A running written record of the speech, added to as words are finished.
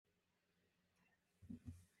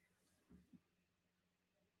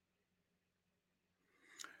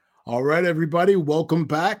All right, everybody, welcome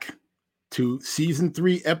back to season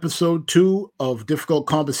 3, episode 2 of Difficult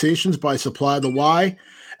Conversations by Supply the Why.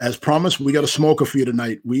 As promised, we got a smoker for you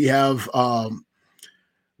tonight. We have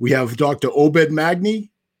Dr. Obed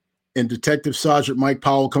Magni and Detective Sergeant Mike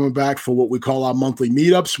Powell coming back for what we call our monthly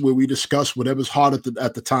meetups, where we discuss whatever's hot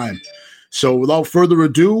at the time. So, without further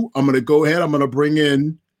ado, I'm going to go ahead. I'm going to bring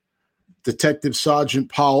in Detective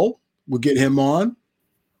Sergeant Powell. We'll get him on.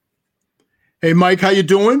 Hey, Mike, how you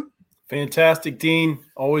doing? Fantastic, Dean.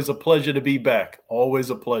 Always a pleasure to be back. Always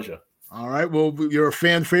a pleasure. All right. Well, you're a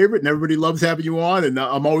fan favorite, and everybody loves having you on. And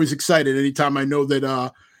I'm always excited anytime I know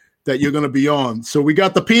that you're going to be on. So we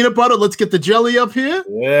got the peanut butter. Let's get the jelly up here.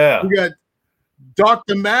 Yeah. We got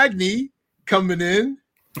Dr. Magni coming in.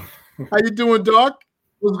 How you doing, Doc?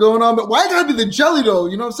 What's going on? But why gotta be the jelly though?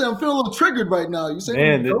 You know what I'm saying? I'm feeling a little triggered right now. You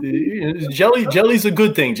saying? Man, jelly's a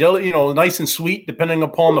good thing. Jelly, nice and sweet, depending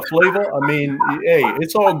upon the flavor. I mean, hey,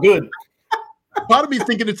 it's all good. Part of me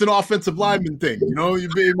thinking it's an offensive lineman thing. You're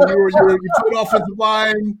an offensive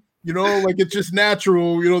line. Like it's just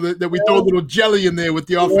natural. That we throw a little jelly in there with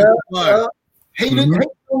the offensive line. Hate on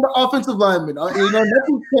the offensive lineman.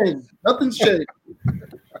 Nothing's changed.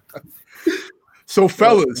 So,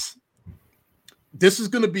 fellas, this is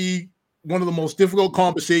going to be one of the most difficult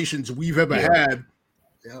conversations we've ever had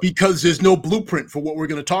because there's no blueprint for what we're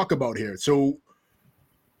going to talk about here. So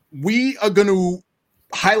we are going to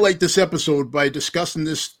highlight this episode by discussing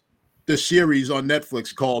this series on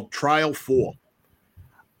Netflix called Trial 4.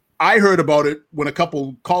 I heard about it when a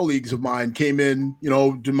couple colleagues of mine came in,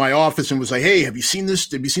 to my office and was like, "Hey, have you seen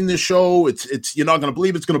this? Have you seen this show? It's you're not going to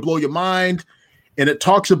believe it's going to blow your mind." And it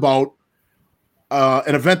talks about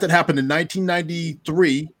an event that happened in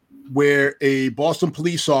 1993 where a Boston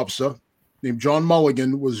police officer named John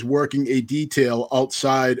Mulligan was working a detail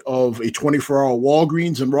outside of a 24-hour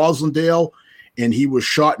Walgreens in Roslindale, and he was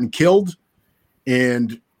shot and killed.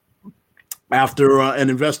 And after an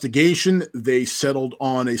investigation, they settled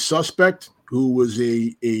on a suspect who was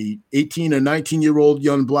a 18 or 19-year-old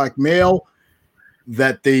young black male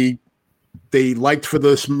that they liked for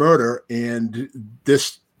this murder. And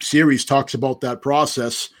this series talks about that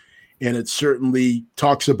process, and it certainly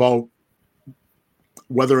talks about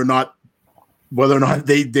whether or not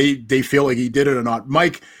they feel like he did it or not.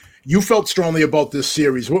 Mike, you felt strongly about this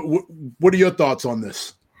series. What are your thoughts on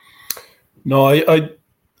this? No,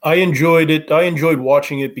 I enjoyed it. I enjoyed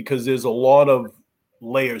watching it because there's a lot of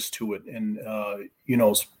layers to it, and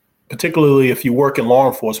particularly if you work in law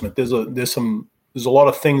enforcement, there's a lot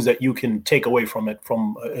of things that you can take away from it,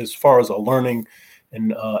 from as far as a learning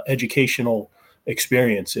and educational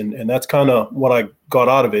experience, and that's kind of what I got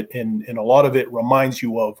out of it, and a lot of it reminds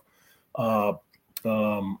you of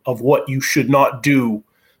what you should not do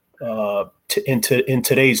in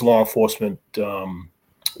today's law enforcement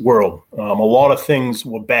world. A lot of things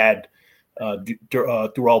were bad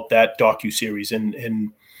throughout that docu-series,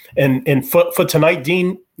 and for tonight,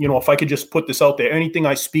 Dean, if I could just put this out there, anything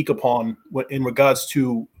I speak upon in regards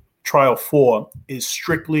to Trial 4 is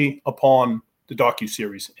strictly upon the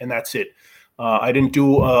docu-series, and that's it. I didn't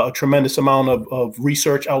do a tremendous amount of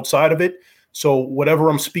research outside of it, so whatever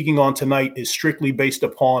I'm speaking on tonight is strictly based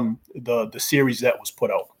upon the series that was put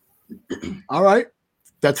out. All right,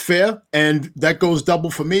 that's fair, and that goes double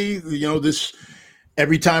for me. This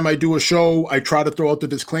every time I do a show, I try to throw out the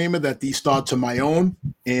disclaimer that these thoughts are my own,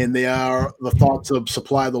 and they are the thoughts of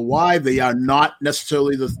Supply the Why. They are not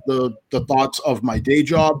necessarily the thoughts of my day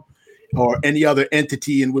job or any other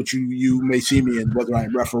entity in which you may see me in, whether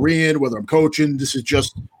I'm refereeing, whether I'm coaching. This is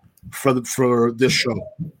just for this show.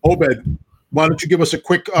 Obed, why don't you give us a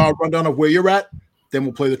quick rundown of where you're at? Then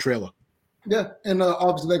we'll play the trailer. Yeah, and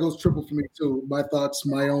obviously that goes triple for me too. My thoughts,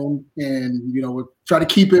 my own, and we'll try to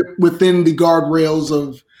keep it within the guardrails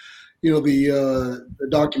of the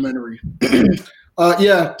documentary.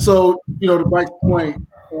 So to Mike's point,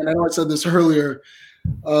 and I know I said this earlier,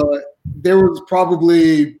 there was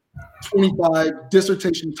probably 25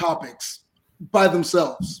 dissertation topics by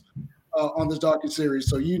themselves on this docuseries.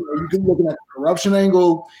 So you can look at the corruption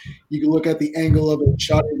angle, you can look at the angle of a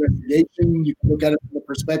shot investigation, you can look at it from the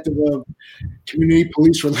perspective of community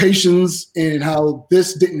police relations and how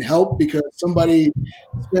this didn't help because somebody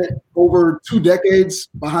spent over 2 decades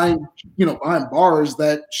behind bars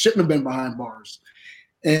that shouldn't have been behind bars,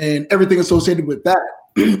 and everything associated with that.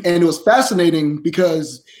 And it was fascinating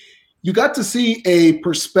because you got to see a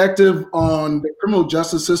perspective on the criminal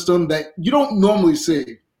justice system that you don't normally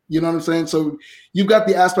see. You know what I'm saying? So you've got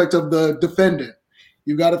the aspect of the defendant.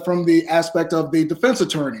 You got it from the aspect of the defense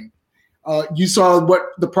attorney. You saw what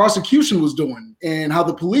the prosecution was doing and how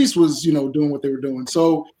the police was, doing what they were doing.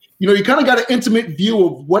 So you kind of got an intimate view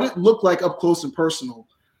of what it looked like up close and personal.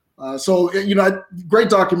 Great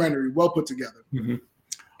documentary, well put together.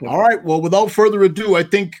 Mm-hmm. All right. Well, without further ado, I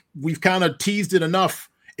think we've kind of teased it enough.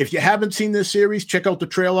 If you haven't seen this series, check out the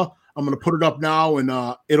trailer. I'm going to put it up now, and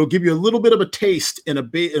it'll give you a little bit of a taste and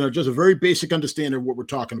just a very basic understanding of what we're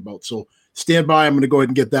talking about. So stand by. I'm going to go ahead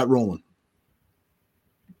and get that rolling.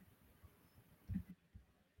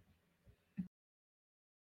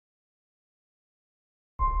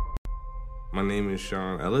 My name is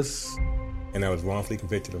Sean Ellis, and I was wrongfully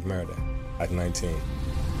convicted of murder at 19.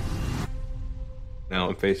 Now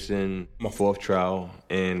I'm facing my 4th trial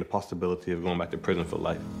and the possibility of going back to prison for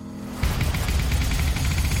life.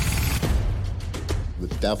 The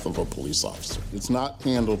death of a police officer, it's not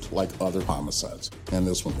handled like other homicides, and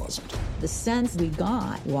this one wasn't. The sense we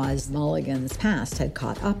got was Mulligan's past had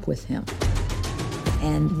caught up with him.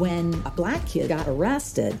 And when a black kid got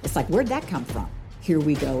arrested, it's like, where'd that come from? Here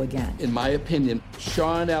we go again. In my opinion,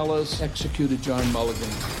 Sean Ellis executed John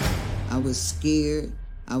Mulligan. I was scared.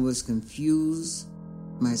 I was confused.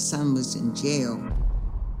 My son was in jail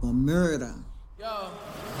for murder. Yo,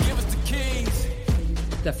 give us the keys.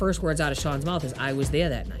 The first words out of Sean's mouth is, I was there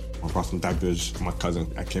that night. I crossed that bridge, my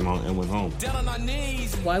cousin, I came out and went home. Down on our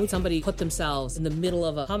knees. Why would somebody put themselves in the middle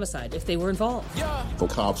of a homicide if they were involved? Yeah. The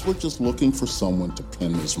cops were just looking for someone to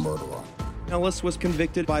pin this murder on. Ellis was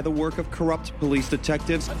convicted by the work of corrupt police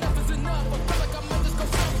detectives.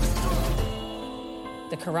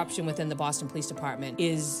 The corruption within the Boston Police Department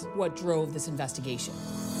is what drove this investigation.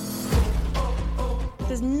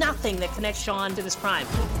 There's nothing that connects Sean to this crime.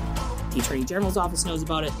 The Attorney General's office knows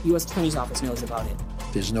about it. The U.S. Attorney's office knows about it.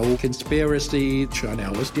 There's no conspiracy. Sean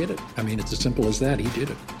Ellis did it. I mean, it's as simple as that. He did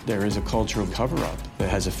it. There is a culture of cover-up that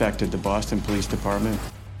has affected the Boston Police Department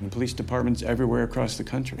and police departments everywhere across the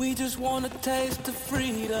country. We just want a taste of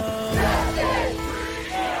freedom.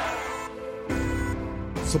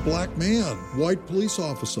 It's a black man, white police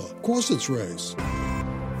officer. Of course it's race.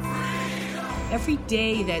 Every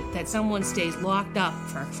day that someone stays locked up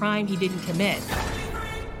for a crime he didn't commit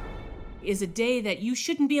is a day that you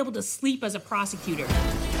shouldn't be able to sleep as a prosecutor.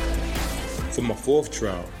 For my 4th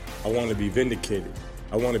trial, I want to be vindicated.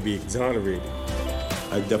 I want to be exonerated.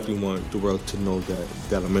 I definitely want the world to know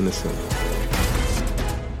that I'm innocent.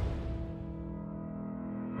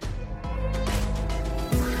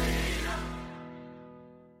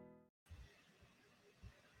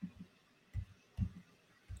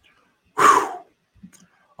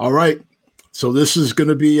 All right. So this is going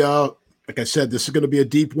to be, like I said, this is going to be a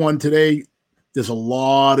deep one today. There's a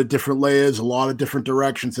lot of different layers, a lot of different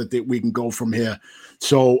directions that we can go from here.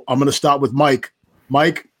 So I'm going to start with Mike.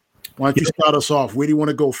 Mike, why don't you start us off? Where do you want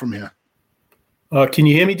to go from here? Can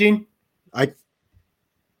you hear me, Dean?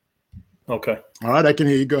 Okay. All right, I can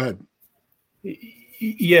hear you. Go ahead.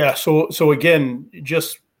 Yeah. So again,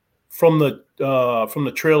 just from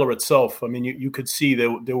the trailer itself, I mean, you could see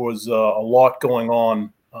there was a lot going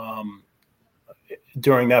on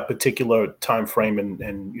during that particular time frame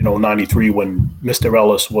in 93 when Mr.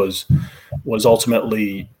 Ellis was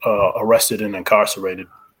ultimately arrested and incarcerated.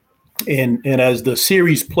 And as the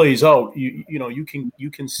series plays out, you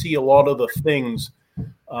can see a lot of the things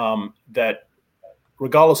that,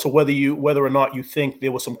 regardless of whether or not you think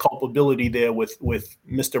there was some culpability there with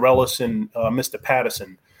Mr. Ellis and Mr.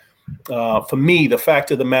 Patterson. For me, the fact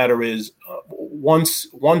of the matter is, once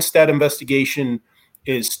that investigation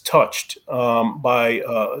is touched by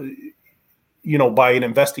an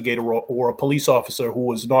investigator or a police officer who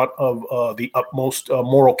was not of the utmost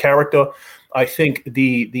moral character, I think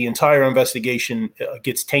the entire investigation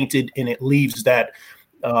gets tainted, and it leaves that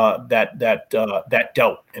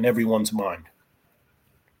doubt in everyone's mind.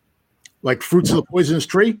 Like fruits of the poisonous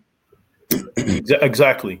tree?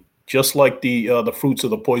 Exactly. Just like the fruits of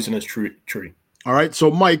the poisonous tree. All right.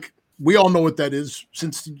 So, Mike, we all know what that is.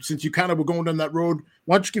 Since you kind of were going down that road,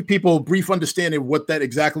 why don't you give people a brief understanding of what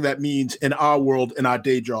that means in our world, in our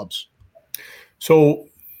day jobs? So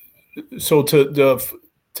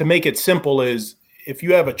to make it simple is, if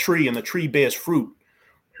you have a tree and the tree bears fruit,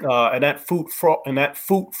 and that fruit falls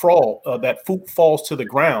to the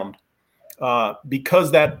ground,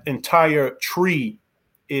 because that entire tree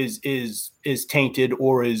is tainted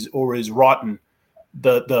or is rotten,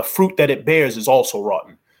 the fruit that it bears is also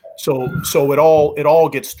rotten. So it all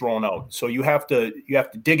gets thrown out. So you have to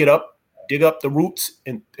dig up the roots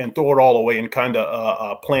and throw it all away and kind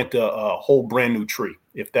of plant a whole brand new tree,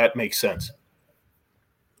 if that makes sense.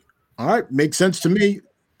 All right, makes sense to me.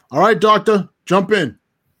 All right, doctor, jump in.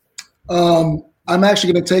 I'm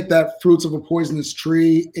actually going to take that fruits of a poisonous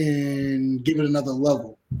tree and give it another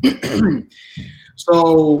level.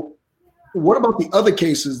 So what about the other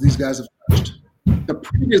cases these guys have touched? The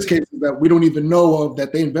previous cases that we don't even know of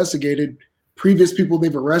that they investigated, previous people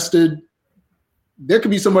they've arrested. There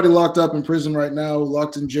could be somebody locked up in prison right now,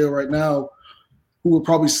 locked in jail right now, who were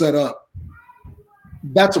probably set up.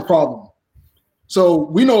 That's a problem. So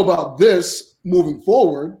we know about this moving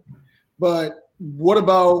forward, but what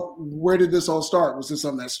about where did this all start? Was this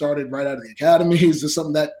something that started right out of the academy? Is this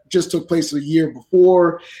something that just took place a year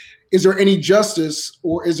before? Is there any justice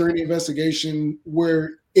or is there any investigation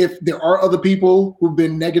where if there are other people who've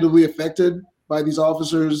been negatively affected by these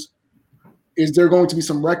officers, is there going to be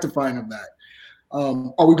some rectifying of that?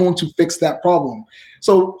 Are we going to fix that problem?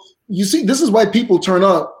 So you see, this is why people turn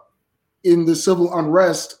up in the civil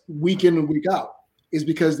unrest week in and week out, is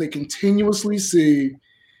because they continuously see,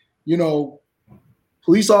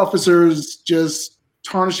 police officers just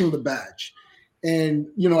tarnishing the badge. And,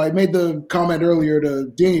 I made the comment earlier to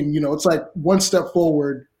Dean, it's like one step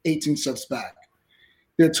forward, 18 steps back.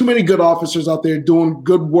 There are too many good officers out there doing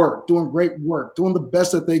good work, doing great work, doing the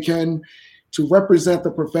best that they can to represent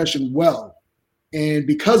the profession well. And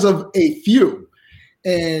because of a few,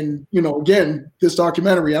 and, again, this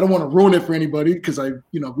documentary, I don't want to ruin it for anybody because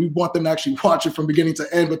we want them to actually watch it from beginning to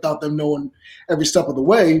end without them knowing every step of the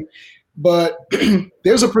way. But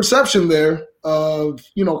there's a perception there of,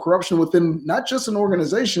 corruption within not just an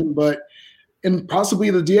organization, but in possibly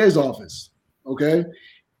the DA's office. Okay.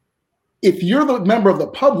 If you're the member of the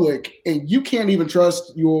public and you can't even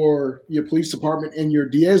trust your police department and your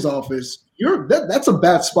DA's office, that's a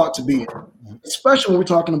bad spot to be in, especially when we're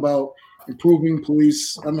talking about improving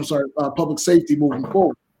public safety moving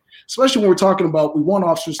forward, especially when we're talking about we want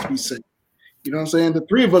officers to be safe. You know what I'm saying? The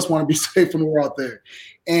three of us want to be safe when we're out there.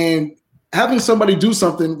 And having somebody do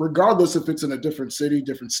something, regardless if it's in a different city,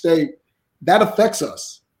 different state, that affects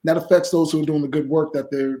us. That affects those who are doing the good work that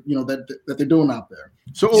they're, that they're doing out there.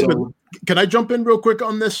 So, Obed, can I jump in real quick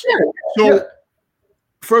on this? Yeah.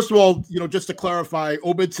 First of all, just to clarify,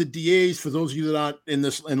 Obed said DAs. For those of you that aren't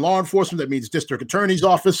in law enforcement, that means district attorney's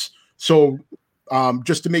office. So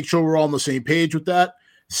just to make sure we're all on the same page with that.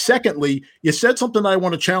 Secondly, you said something that I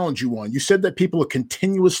want to challenge you on. You said that people are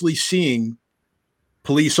continuously seeing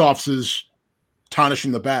police officers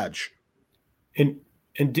tarnishing the badge. And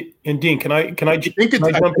Dean, can I jump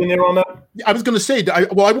in there on that? I was going to say, I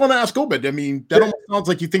want to ask Obed. I mean, that almost sounds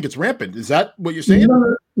like you think it's rampant. Is that what you're saying?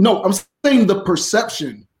 No, I'm saying the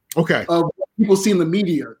perception of what people see in the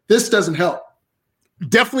media. This doesn't help.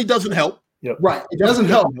 Definitely doesn't help. Yep. Right. It doesn't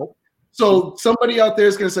help. So somebody out there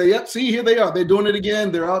is going to say, yep, see, here they are. They're doing it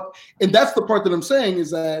again. They're out. And that's the part that I'm saying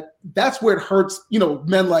is that's where it hurts,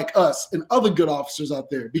 men like us and other good officers out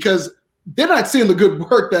there, because they're not seeing the good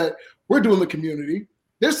work that we're doing in the community.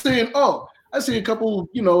 They're saying, oh, I see a couple,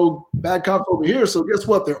 bad cops over here. So guess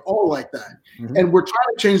what? They're all like that. Mm-hmm. And we're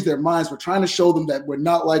trying to change their minds. We're trying to show them that we're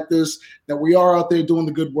not like this, that we are out there doing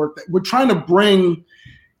the good work. That we're trying to bring,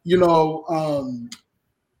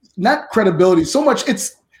 not credibility so much.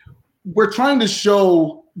 We're trying to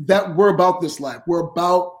show that we're about this life. We're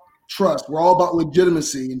about trust. We're all about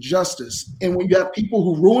legitimacy and justice. And when you have people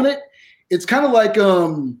who ruin it, it's kind of like,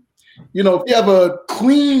 if you have a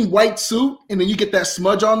clean white suit and then you get that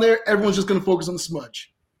smudge on there, everyone's just going to focus on the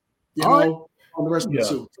smudge, on the rest of the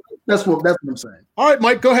suit. That's what I'm saying. All right,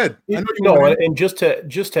 Mike, go ahead. And just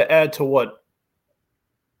to add to what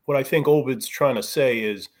I think Obed's trying to say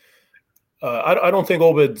is, I don't think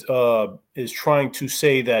Obed is trying to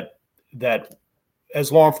say that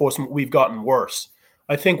as law enforcement we've gotten worse.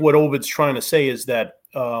 I think what Obed's trying to say is that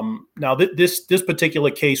now this particular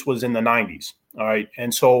case was in the 90s, all right,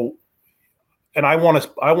 and so. And I want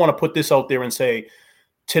to put this out there and say,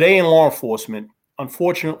 today in law enforcement,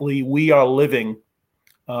 unfortunately, we are dealing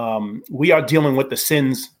with the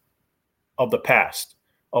sins of the past,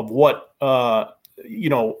 of what a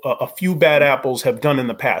few bad apples have done in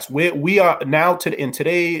the past. We are now in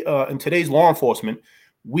today's law enforcement,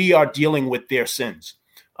 we are dealing with their sins.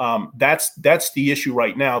 That's the issue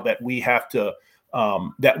right now that we have to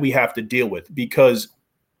deal with, because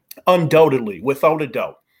undoubtedly, without a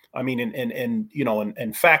doubt. I mean,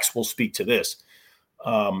 and facts will speak to this.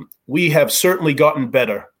 We have certainly gotten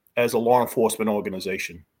better as a law enforcement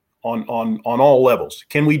organization on all levels.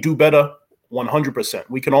 Can we do better? 100%.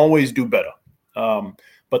 We can always do better.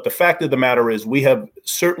 But the fact of the matter is, we have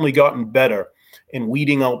certainly gotten better in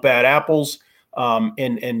weeding out bad apples,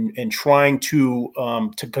 and trying to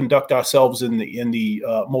conduct ourselves in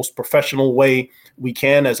the most professional way we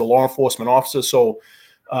can as a law enforcement officer.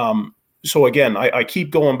 So again, I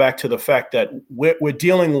keep going back to the fact that we're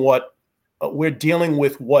dealing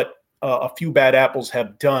with what a few bad apples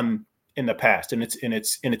have done in the past, and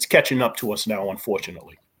it's catching up to us now,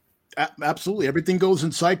 unfortunately. Absolutely. Everything goes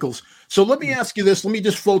in cycles. So let me ask you this. Let me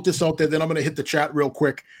just float this out there. Then I'm going to hit the chat real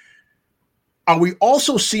quick. Are we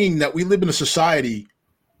also seeing that we live in a society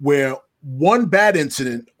where one bad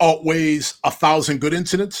incident outweighs 1,000 good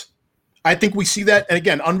incidents? I think we see that. And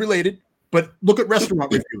again, unrelated, but look at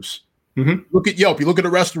restaurant reviews. Mm-hmm. Look at Yelp. You look at a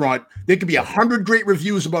restaurant. There could be 100 great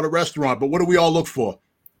reviews about a restaurant, but what do we all look for?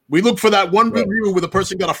 We look for that one review where the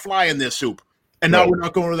person got a fly in their soup. And now we're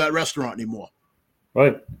not going to that restaurant anymore.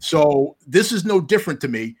 Right. So this is no different to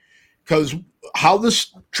me, because how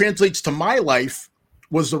this translates to my life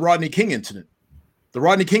was the Rodney King incident. The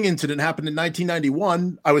Rodney King incident happened in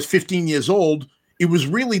 1991. I was 15 years old. It was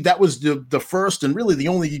really, that was the first and really the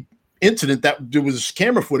only incident that there was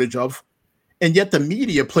camera footage of. And yet the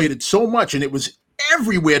media played it so much, and it was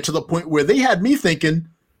everywhere, to the point where they had me thinking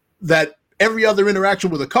that every other interaction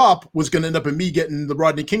with a cop was going to end up in me getting the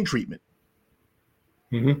Rodney King treatment.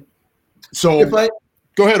 Mm-hmm. So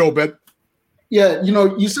go ahead, Obed. Yeah,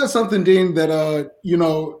 you said something, Dean, that,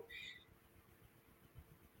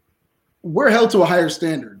 we're held to a higher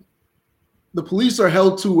standard. The police are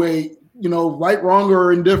held to a, right, wrong,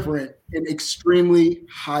 or indifferent, an extremely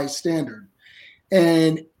high standard.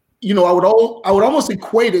 And, I would almost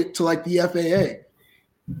equate it to like the FAA.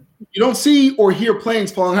 You don't see or hear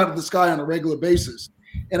planes falling out of the sky on a regular basis.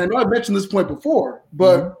 And I know I've mentioned this point before,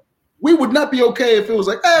 but we would not be okay if it was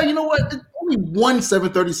like, you know what? Only one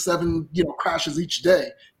 737, crashes each day.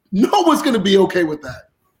 No one's going to be okay with that.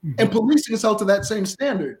 Mm-hmm. And policing is held to that same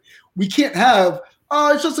standard. We can't have,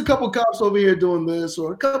 it's just a couple cops over here doing this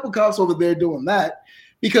or a couple cops over there doing that.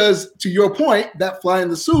 Because to your point, that fly in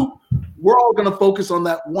the soup, we're all going to focus on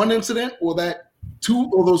that one incident or those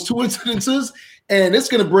two incidences, and it's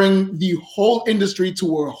going to bring the whole industry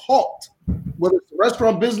to a halt, whether it's the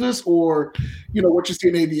restaurant business or, what you see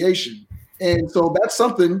in aviation. And so that's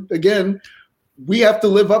something, again, we have to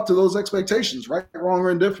live up to those expectations, right, wrong,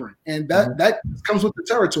 or indifferent. And that comes with the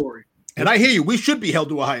territory. And I hear you. We should be held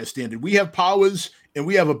to a higher standard. We have powers and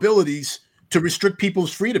we have abilities to restrict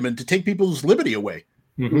people's freedom and to take people's liberty away.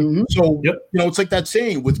 Mm-hmm. So, it's like that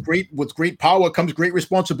saying, with great power comes great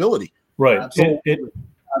responsibility. Right.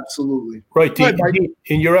 Absolutely. Right, Dean.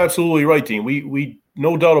 And you're absolutely right, Dean. We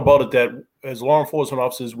no doubt about it that as law enforcement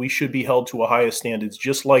officers, we should be held to a higher standards,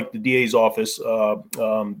 just like the DA's office,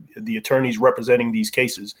 the attorneys representing these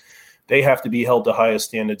cases, they have to be held to higher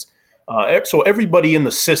standards. So everybody in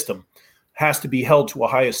the system has to be held to a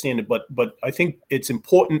higher standard. But I think it's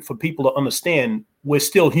important for people to understand we're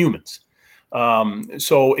still humans.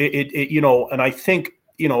 So and I think,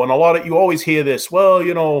 and a lot of, you always hear this,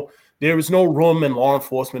 there is no room in law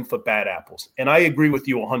enforcement for bad apples. And I agree with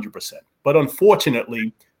you 100%. But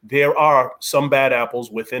unfortunately, there are some bad apples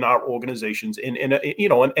within our organizations. And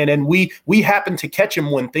then we happen to catch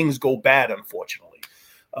them when things go bad, unfortunately.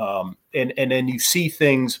 And then you see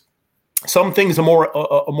things, some things are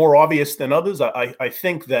more obvious than others. I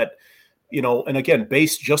think that, and again,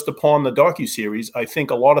 based just upon the docuseries, I think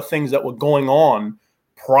a lot of things that were going on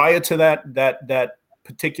prior to that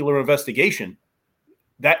particular investigation,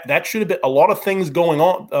 that should have been, a lot of things going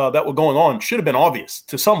on that were going on should have been obvious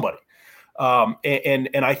to somebody.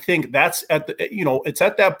 And I think that's at the, it's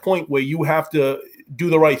at that point where you have to do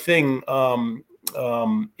the right thing.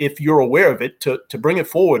 If you're aware of it, to bring it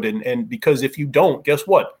forward. And because if you don't, guess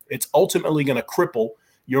what? It's ultimately going to cripple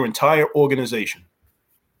your entire organization.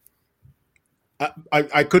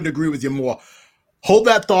 I couldn't agree with you more. Hold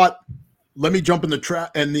that thought. Let me jump in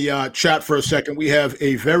the chat for a second. We have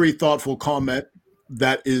a very thoughtful comment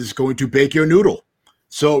that is going to bake your noodle.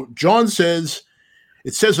 So John says,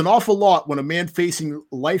 it says an awful lot when a man facing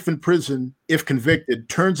life in prison, if convicted,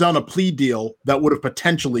 turns down a plea deal that would have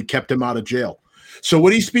potentially kept him out of jail. So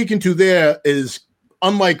what he's speaking to there is,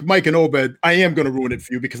 unlike Mike and Obed, I am going to ruin it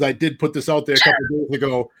for you because I did put this out there a couple of days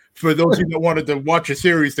ago for those of you that wanted to watch a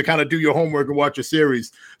series, to kind of do your homework and watch a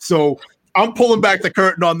series. So I'm pulling back the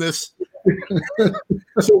curtain on this.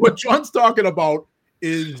 So what John's talking about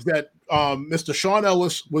is that Mr. Sean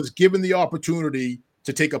Ellis was given the opportunity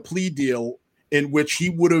to take a plea deal in which he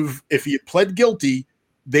would have, if he had pled guilty,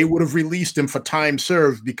 they would have released him for time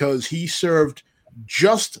served because he served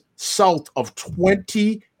just south of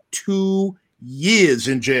 22 years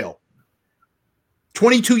in jail.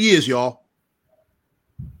 22 years, y'all.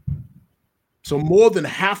 So more than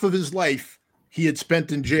half of his life he had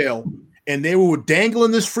spent in jail, and they were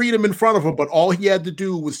dangling this freedom in front of him, but all he had to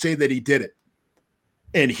do was say that he did it.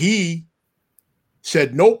 And he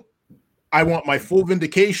said, nope, I want my full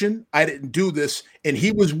vindication. I didn't do this. And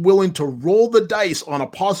he was willing to roll the dice on a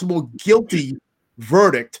possible guilty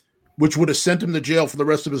verdict, which would have sent him to jail for the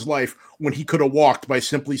rest of his life, when he could have walked by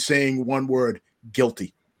simply saying one word,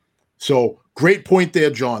 guilty. So great point there,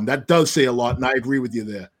 John. That does say a lot, and I agree with you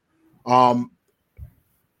there.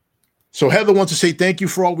 So Heather wants to say thank you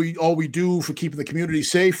for all we do for keeping the community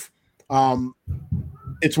safe.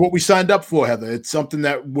 It's what we signed up for, Heather. It's something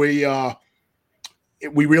that we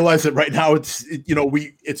realize that right now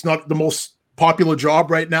it's not the most popular job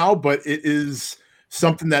right now, but it is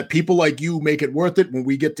something that people like you make it worth it when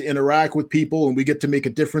we get to interact with people and we get to make a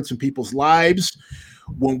difference in people's lives,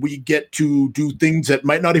 when we get to do things that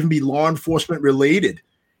might not even be law enforcement related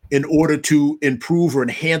in order to improve or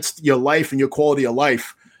enhance your life and your quality of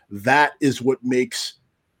life. That is what makes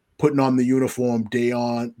putting on the uniform day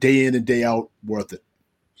in and day out worth it.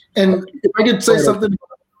 And if I could say something,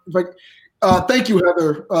 thank you,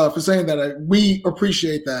 Heather, for saying that. We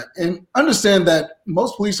appreciate that and understand that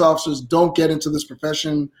most police officers don't get into this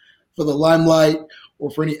profession for the limelight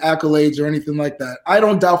or for any accolades or anything like that. I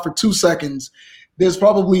don't doubt for 2 seconds there's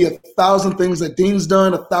probably 1,000 things that Dean's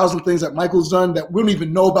done, 1,000 things that Michael's done that we don't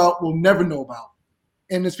even know about, we'll never know about.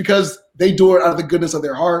 And it's because they do it out of the goodness of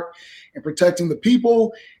their heart and protecting the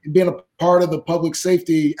people and being a part of the public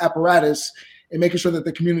safety apparatus and making sure that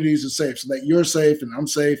the communities are safe so that you're safe and I'm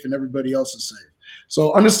safe and everybody else is safe.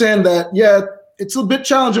 So understand that, yeah, it's a bit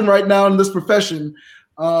challenging right now in this profession,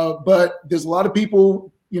 but there's a lot of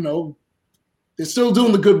people, they're still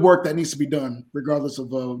doing the good work that needs to be done, regardless of,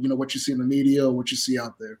 what you see in the media or what you see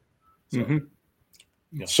out there. So,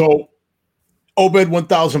 So Obed,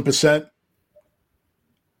 1,000%.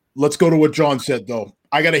 Let's go to what John said, though.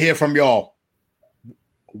 I got to hear from y'all.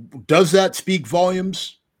 Does that speak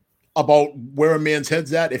volumes about where a man's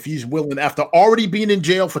head's at if he's willing, after already being in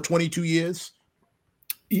jail for 22 years?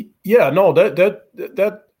 Yeah, no,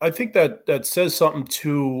 that I think that says something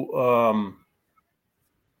to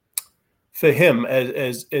for him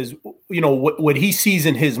as what he sees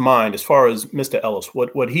in his mind as far as Mr. Ellis,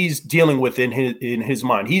 what he's dealing with in his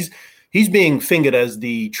mind. He's being fingered as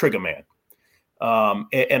the trigger man.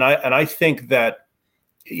 And I think that,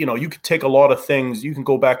 you could take a lot of things. You can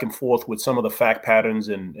go back and forth with some of the fact patterns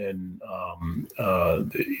and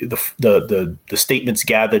the statements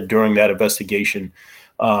gathered during that investigation.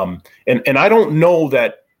 And I don't know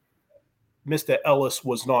that Mr. Ellis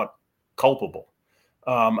was not culpable.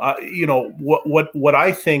 What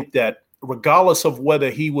I think that regardless of whether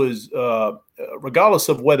he's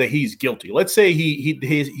guilty, let's say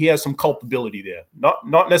he has some culpability there,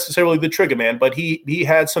 not necessarily the trigger man, but he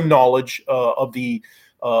had some knowledge of the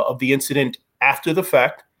incident after the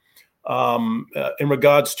fact, in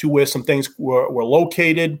regards to where some things were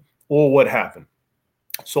located or what happened.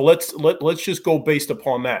 So let's just go based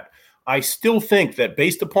upon that. I still think that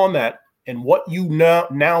based upon that and what you now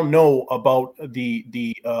know about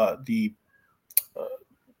the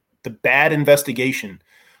bad investigation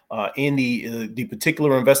and the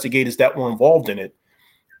particular investigators that were involved in it,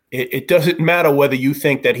 it doesn't matter whether you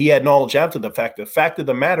think that he had knowledge after the fact. The fact of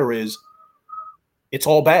the matter is, it's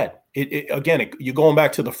all bad. You're going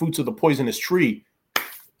back to the fruits of the poisonous tree.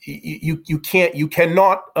 You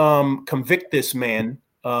cannot convict this man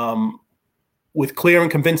with clear and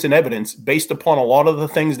convincing evidence based upon a lot of the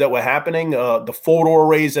things that were happening, the photo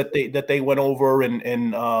arrays that they went over, and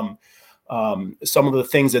some of the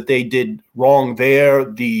things that they did wrong there,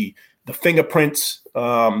 the fingerprints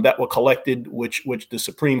that were collected, which the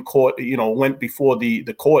Supreme Court went before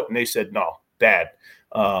the court and they said no, bad.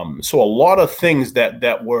 So a lot of things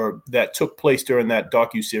that took place during that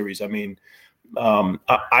docuseries. I mean,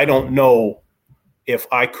 I don't know if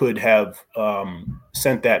I could have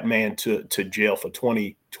sent that man to jail for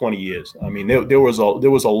 20 years. I mean, there was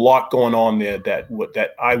a lot going on there that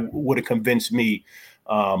would have convinced me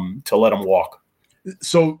to let him walk.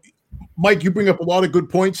 So, Mike, you bring up a lot of good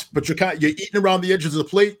points, but you're eating around the edges of the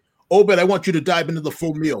plate. Obed, I want you to dive into the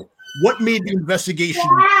full meal. What made the investigation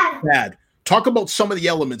bad? Talk about some of the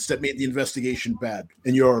elements that made the investigation bad,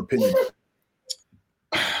 in your opinion.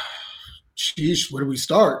 Sheesh, where do we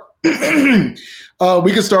start? We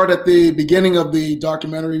could start at the beginning of the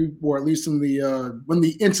documentary, or at least in the when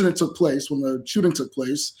the incident took place, when the shooting took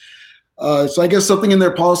place. So I guess something in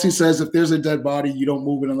their policy says if there's a dead body, you don't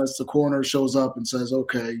move it unless the coroner shows up and says,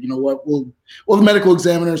 okay, you know what? Well, the medical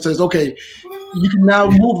examiner says, okay, you can now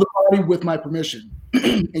move the body with my permission.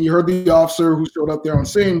 And you heard the officer who showed up there on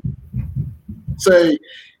scene say,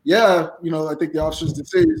 yeah, I think the officer's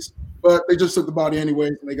deceased, but they just took the body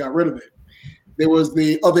anyways and they got rid of it. There was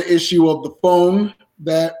the other issue of the phone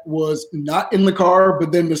that was not in the car,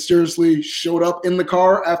 but then mysteriously showed up in the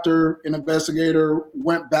car after an investigator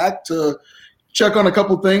went back to check on a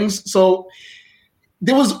couple things. So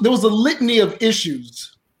there was a litany of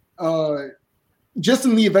issues just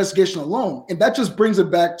in the investigation alone. And that just brings it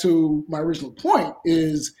back to my original point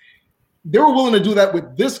is they were willing to do that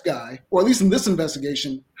with this guy, or at least in this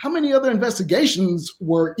investigation, how many other investigations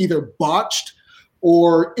were either botched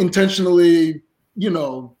or intentionally,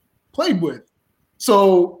 played with?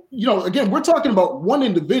 So, again, we're talking about one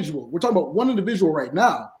individual. We're talking about one individual right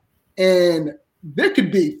now. And there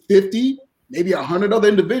could be 50, maybe 100 other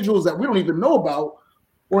individuals that we don't even know about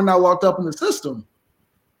who are now locked up in the system.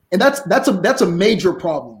 And that's a major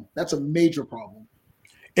problem. That's a major problem.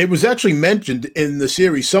 It was actually mentioned in the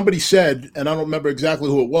series. Somebody said, and I don't remember exactly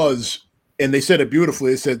who it was, and they said it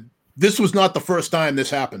beautifully. They said, this was not the first time this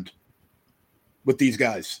happened with these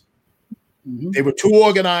guys. Mm-hmm. They were too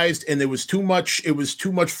organized, and it was too much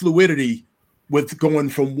fluidity with going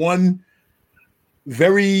from one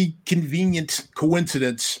very convenient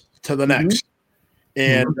coincidence to the next.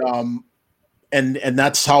 Mm-hmm. And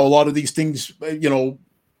that's how a lot of these things,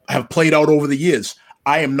 have played out over the years.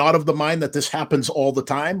 I am not of the mind that this happens all the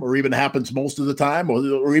time, or even happens most of the time,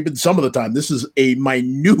 or even some of the time. This is a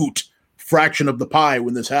minute fraction of the pie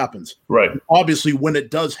when this happens. Right. Obviously, when it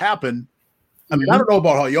does happen, I mean, I don't know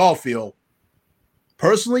about how y'all feel.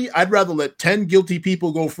 Personally, I'd rather let 10 guilty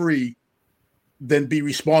people go free than be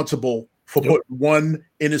responsible for putting one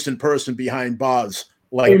innocent person behind bars.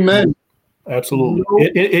 Amen. Absolutely.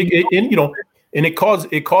 And it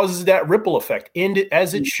causes that ripple effect, and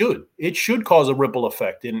it should cause a ripple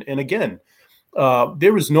effect. And again,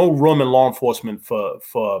 there is no room in law enforcement for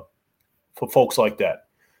folks like that,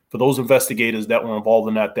 for those investigators that were involved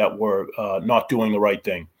in that were not doing the right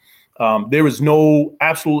thing. There is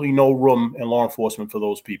absolutely no room in law enforcement for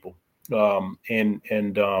those people. And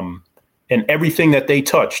everything that they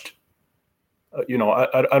touched,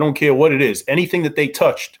 I don't care what it is, anything that they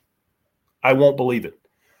touched, I won't believe it.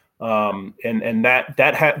 And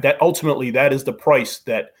that ultimately that is the price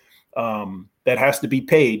that has to be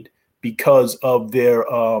paid because of their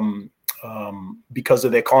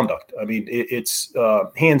conduct. I mean, it's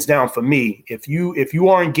hands down for me. If you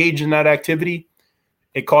are engaged in that activity,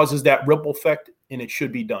 it causes that ripple effect, and it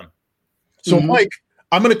should be done. So, Mike,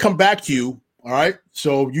 I'm going to come back to you. All right.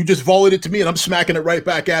 So you just volleyed it to me, and I'm smacking it right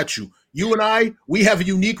back at you. You and we have a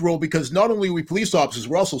unique role because not only are we police officers,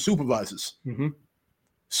 we're also supervisors. Mm-hmm.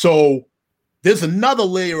 So there's another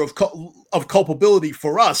layer of culpability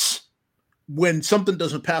for us when something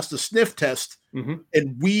doesn't pass the sniff test,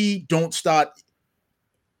 and we don't start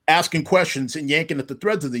asking questions and yanking at the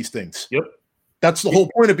threads of these things. Yep. That's the whole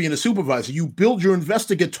point of being a supervisor. You build your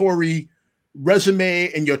investigatory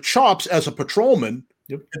resume and your chops as a patrolman.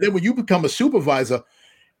 Yep. And then when you become a supervisor,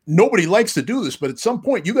 nobody likes to do this, but at some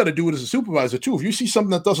point you got to do it as a supervisor too. If you see something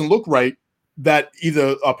that doesn't look right, that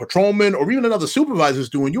either a patrolman or even another supervisor is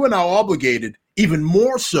doing, you are now obligated even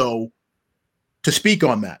more so to speak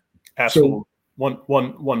on that. Absolutely. So,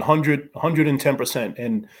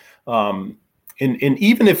 110%. And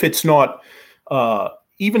even if it's not,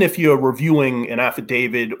 even if you're reviewing an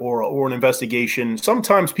affidavit or an investigation,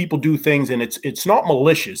 sometimes people do things and it's not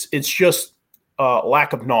malicious. It's just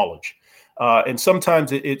lack of knowledge. And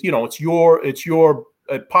sometimes it's your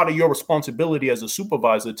part of your responsibility as a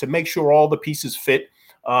supervisor to make sure all the pieces fit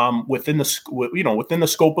within the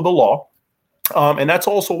scope of the law. And that's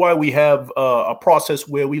also why we have a process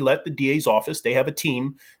where we let the DA's office, they have a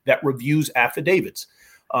team that reviews affidavits.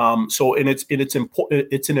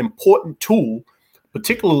 It's an important tool,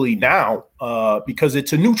 particularly now, because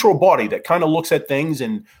it's a neutral body that kind of looks at things,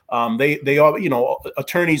 and they are,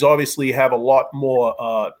 attorneys obviously have a lot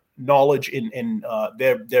more knowledge and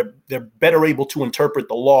they're better able to interpret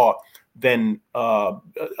the law than a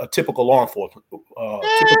typical law enforcement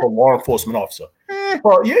officer.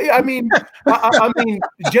 Well, yeah, I mean,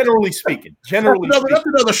 generally speaking, that's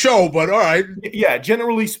another show, but all right. Yeah,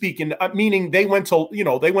 generally speaking, meaning they went to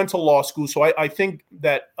law school. So I think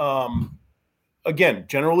that again,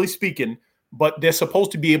 generally speaking, but they're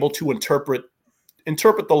supposed to be able to interpret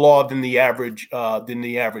the law than the average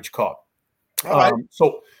cop. All right.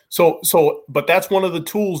 But that's one of the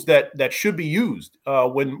tools that should be used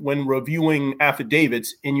when reviewing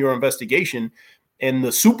affidavits in your investigation. And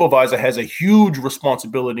the supervisor has a huge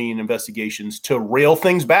responsibility in investigations to rail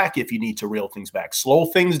things back if you need to rail things back, slow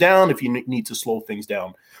things down if you need to slow things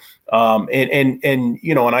down. And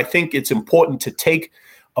I think it's important to take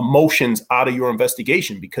emotions out of your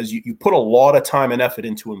investigation because you put a lot of time and effort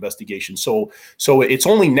into investigation. So it's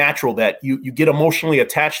only natural that you get emotionally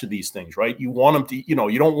attached to these things, right? You want them to, you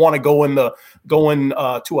don't want to go in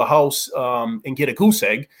to a house and get a goose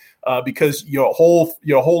egg because your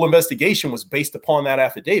whole investigation was based upon that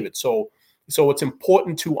affidavit. So it's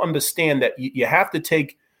important to understand that you have to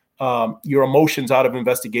take your emotions out of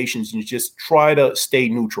investigations and you just try to stay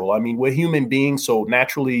neutral. I mean, we're human beings, so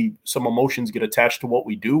naturally some emotions get attached to what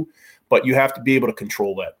we do, but you have to be able to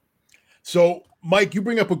control that. So, Mike, you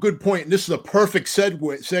bring up a good point, and this is a perfect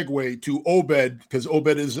segue to Obed, because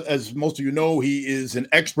Obed is, as most of you know, he is an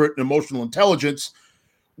expert in emotional intelligence.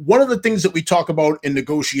 One of the things that we talk about in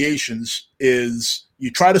negotiations is you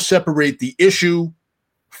try to separate the issue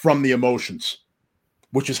from the emotions,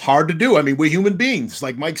 which is hard to do. I mean, we're human beings,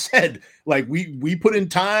 like Mike said. Like we put in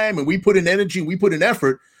time and we put in energy and we put in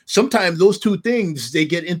effort. Sometimes those two things, they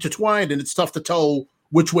get intertwined, and it's tough to tell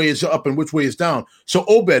which way is up and which way is down. So,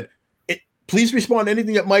 Obed, please respond to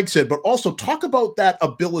anything that Mike said, but also talk about that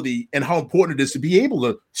ability and how important it is to be able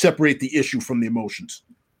to separate the issue from the emotions.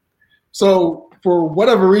 So for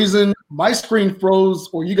whatever reason, my screen froze,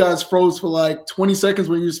 or you guys froze for like 20 seconds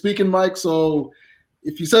when you were speaking, Mike. So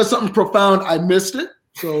if you said something profound, I missed it.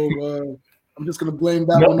 So I'm just going to blame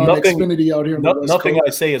that one on Xfinity out here. Nothing I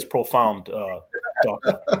say is profound,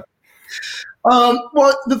 Doctor.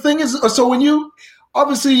 Well, the thing is, so when you,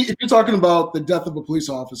 obviously, if you're talking about the death of a police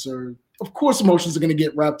officer, of course, emotions are going to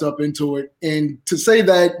get wrapped up into it. And to say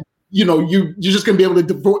that, you're just going to be able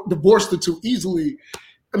to divorce the two easily,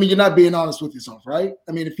 I mean, you're not being honest with yourself, right?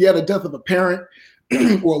 I mean, if you had a death of a parent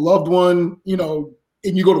or a loved one, and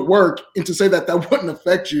you go to work, and to say that wouldn't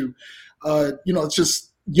affect you, it's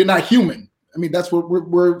just, you're not human. I mean, that's what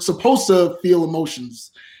we're supposed to feel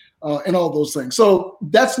emotions and all those things. So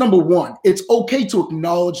that's number one. It's okay to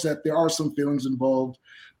acknowledge that there are some feelings involved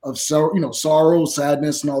of sorrow,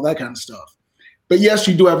 sadness, and all that kind of stuff. But yes,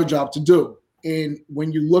 you do have a job to do. And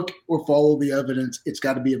when you look or follow the evidence, it's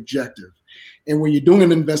got to be objective. And when you're doing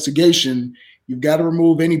an investigation, you've got to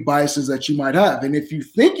remove any biases that you might have. And if you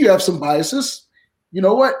think you have some biases, you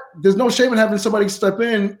know what? There's no shame in having somebody step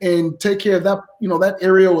in and take care of that, that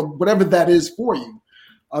area or whatever that is for you.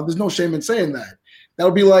 There's no shame in saying that. That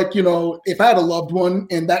would be like, if I had a loved one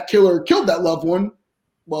and that killer killed that loved one,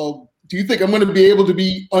 well, do you think I'm going to be able to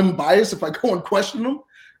be unbiased if I go and question them?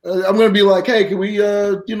 I'm going to be like, hey, can we,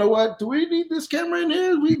 what? Do we need this camera in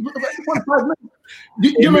here?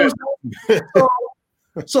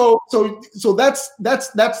 So that's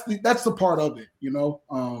the part of it, and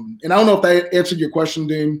I don't know if that answered your question,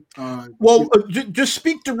 Dean. Just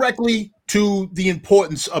speak directly to the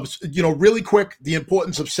importance of, really quick, the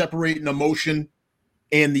importance of separating emotion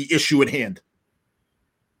and the issue at hand.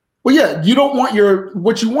 Well, yeah, you don't want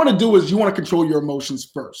what you want to do is you want to control your emotions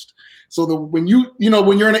first. So when you're in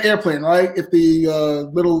an airplane, right? If the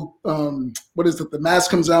little the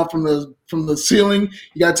mask comes out from the ceiling,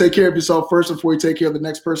 you got to take care of yourself first before you take care of the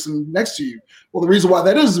next person next to you. Well, the reason why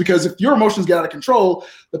that is because if your emotions get out of control,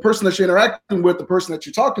 the person that you're interacting with, the person that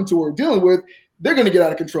you're talking to or dealing with, they're going to get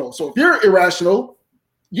out of control. So if you're irrational,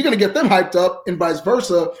 you're going to get them hyped up and vice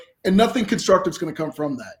versa, and nothing constructive is going to come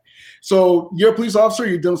from that. So you're a police officer,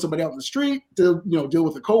 you're dealing with somebody out in the street, deal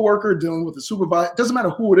with a coworker, dealing with a supervisor, it doesn't matter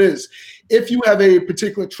who it is. If you have a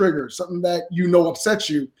particular trigger, something that upsets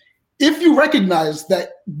you, if you recognize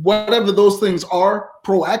that whatever those things are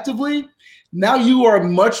proactively, now you are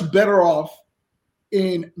much better off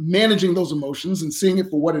in managing those emotions and seeing it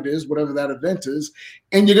for what it is, whatever that event is,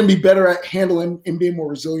 and you're going to be better at handling and being more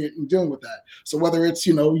resilient in dealing with that. So whether it's,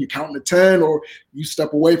 you counting to 10 or you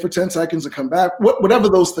step away for 10 seconds and come back, whatever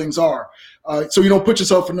those things are. So you don't put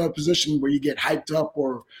yourself in a position where you get hyped up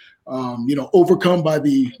or, overcome by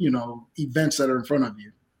the, events that are in front of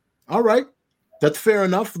you. All right. That's fair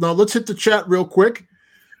enough. Now let's hit the chat real quick.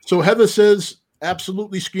 So Heather says,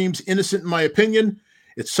 absolutely screams innocent in my opinion.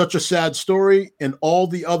 It's such a sad story, and all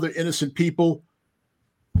the other innocent people.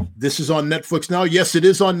 This is on Netflix now. Yes, it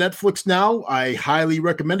is on Netflix now. I highly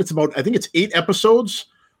recommend it. I think it's 8 episodes.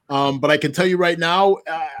 But I can tell you right now,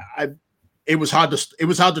 it was hard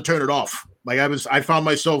to turn it off. Like I found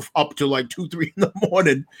myself up to like 2-3 in the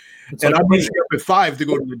morning, and I'm usually up at 5 to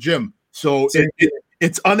go to the gym. So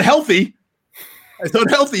it's unhealthy. It's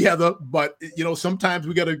unhealthy, Heather, but sometimes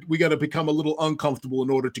we gotta become a little uncomfortable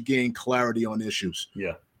in order to gain clarity on issues.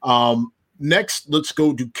 Yeah. Next, let's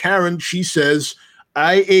go to Karen. She says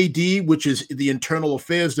IAD, which is the Internal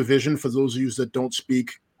Affairs Division, for those of you that don't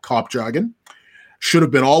speak cop jargon, should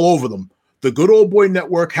have been all over them. The Good Old Boy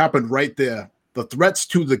Network happened right there. The threats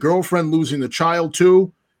to the girlfriend losing the child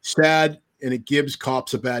too, sad, and it gives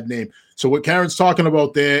cops a bad name. So what Karen's talking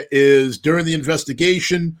about there is during the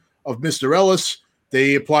investigation of Mr. Ellis,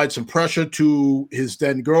 they applied some pressure to his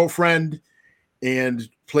then girlfriend and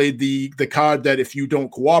played the card that if you don't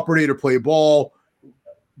cooperate or play ball,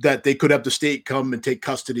 that they could have the state come and take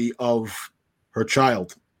custody of her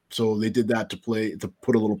child. So they did that to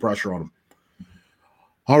put a little pressure on him.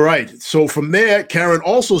 All right. So from there, Karen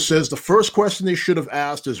also says the first question they should have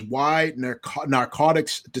asked is why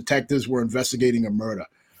narcotics detectives were investigating a murder.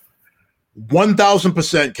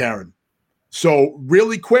 1,000%, Karen. So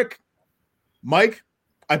really quick, Mike,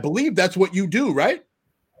 I believe that's what you do, right?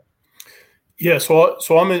 Yeah. So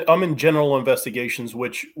I'm in general investigations,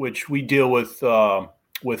 which we deal with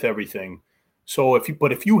everything. So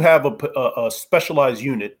if you have a specialized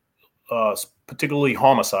unit, particularly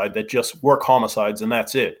homicide, that just work homicides and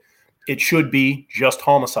that's it, it should be just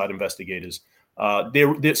homicide investigators.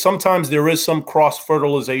 There sometimes there is some cross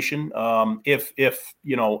fertilization. If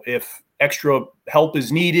extra help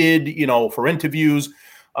is needed, for interviews,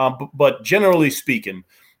 but generally speaking,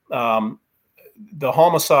 the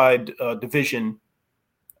homicide division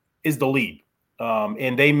is the lead,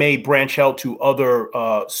 and they may branch out to other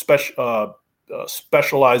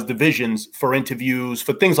specialized divisions for interviews,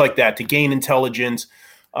 for things like that, to gain intelligence.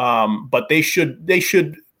 But they should,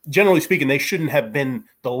 generally speaking, they shouldn't have been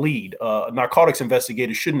the lead. Narcotics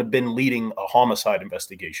investigators shouldn't have been leading a homicide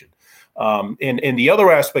investigation. And the other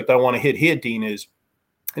aspect I want to hit here, Dean, is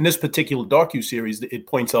in this particular docuseries, it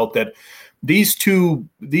points out that these two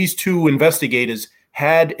investigators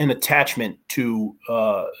had an attachment to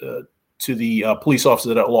the police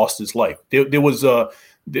officer that lost his life. There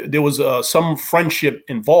was some friendship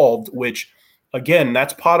involved, which, again,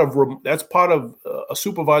 that's part of a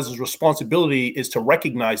supervisor's responsibility, is to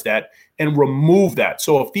recognize that and remove that.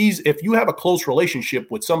 So if you have a close relationship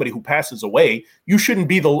with somebody who passes away, you shouldn't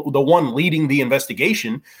be the one leading the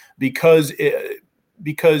investigation, because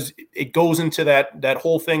it goes into that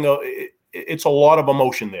whole thing. It's a lot of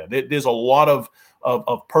emotion there. There's a lot of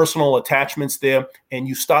personal attachments there, and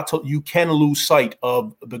you can lose sight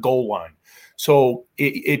of the goal line. So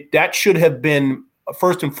that should have been,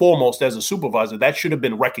 first and foremost, as a supervisor, that should have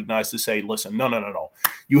been recognized to say, listen, no.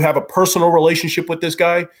 You have a personal relationship with this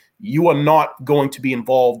guy. You are not going to be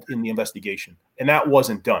involved in the investigation. And that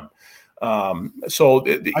wasn't done. I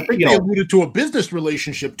think they alluded to a business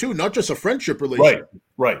relationship too, not just a friendship relationship.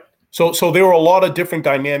 Right. So there were a lot of different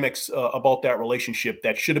dynamics about that relationship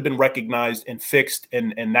that should have been recognized and fixed,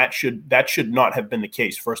 and that should not have been the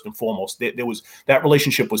case. First and foremost, that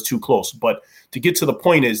relationship was too close. But to get to the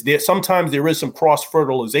point is, sometimes there is some cross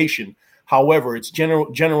fertilization. However, it's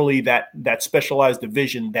generally that specialized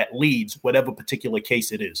division that leads whatever particular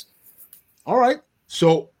case it is. All right.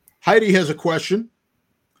 So Heidi has a question.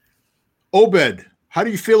 Obed, how do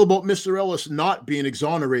you feel about Mr. Ellis not being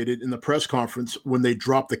exonerated in the press conference when they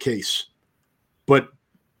dropped the case? But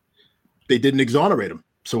they didn't exonerate him.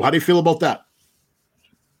 So how do you feel about that?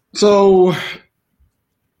 So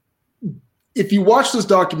if you watch this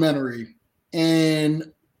documentary and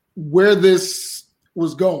where this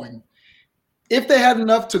was going, if they had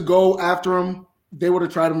enough to go after him, they would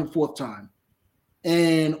have tried him a fourth time.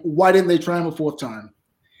 And why didn't they try him a fourth time?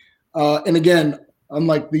 And again,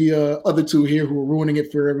 unlike the other two here who are ruining it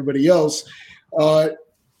for everybody else, I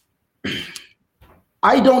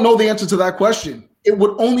don't know the answer to that question. It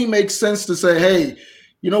would only make sense to say, hey,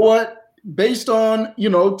 you know what? Based on,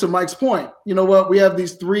 to Mike's point, you know what? We have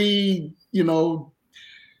these three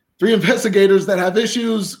investigators that have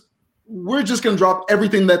issues. We're just going to drop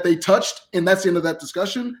everything that they touched, and that's the end of that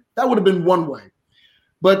discussion. That would have been one way.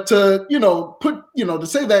 But to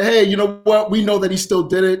say that, hey, you know what, we know that he still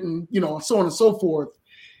did it, and so on and so forth.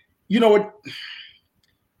 It's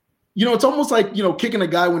almost like kicking a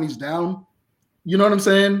guy when he's down. You know what I'm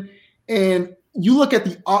saying? And you look at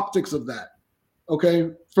the optics of that,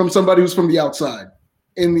 okay, from somebody who's from the outside,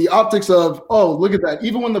 and the optics of, oh, look at that.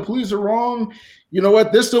 Even when the police are wrong, you know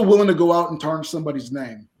what? They're still willing to go out and tarnish somebody's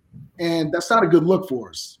name, and that's not a good look for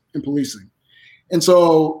us in policing. And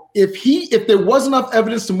so if there was enough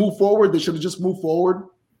evidence to move forward, they should have just moved forward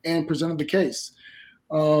and presented the case.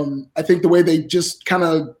 I think the way they just kind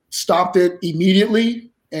of stopped it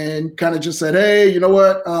immediately and kind of just said, hey, you know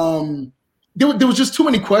what? There was just too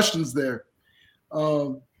many questions there.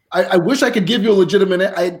 I wish I could give you a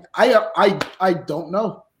legitimate. I don't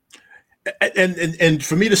know. And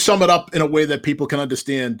for me to sum it up in a way that people can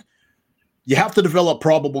understand, you have to develop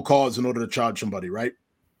probable cause in order to charge somebody, right?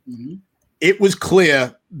 Mm-hmm. It was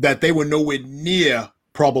clear that they were nowhere near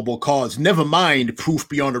probable cause, never mind proof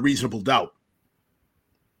beyond a reasonable doubt.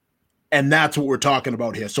 And that's what we're talking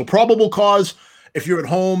about here. So probable cause, if you're at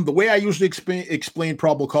home, the way I usually explain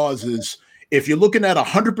probable cause is if you're looking at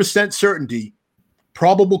 100% certainty,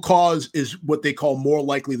 probable cause is what they call more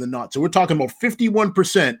likely than not. So we're talking about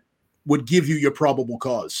 51% would give you your probable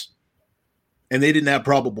cause. And they didn't have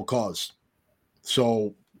probable cause.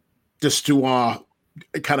 So just to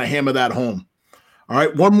kind of hammer that home. All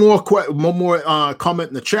right, one more comment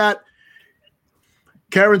in the chat.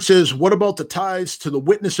 Karen says, what about the ties to the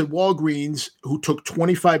witness at Walgreens who took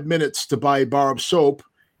 25 minutes to buy a bar of soap,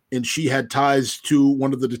 and she had ties to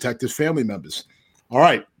one of the detective's family members? All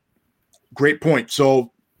right. Great point.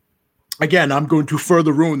 So, again, I'm going to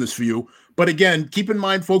further ruin this for you. But again, keep in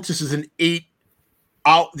mind, folks, this is an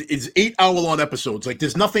 8-hour-long episodes. Like,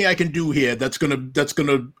 there's nothing I can do here that's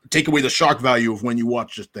gonna take away the shock value of when you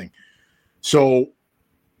watch this thing. So,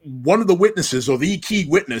 one of the witnesses, or the key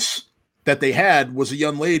witness that they had, was a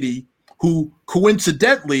young lady who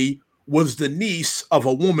coincidentally was the niece of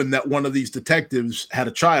a woman that one of these detectives had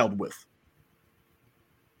a child with.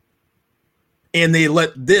 And they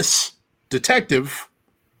let this detective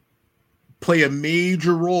play a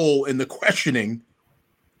major role in the questioning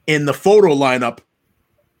in the photo lineup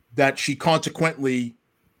that she consequently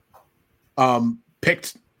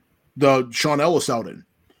picked the Sean Ellis out in.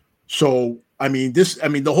 So,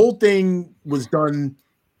 the whole thing was done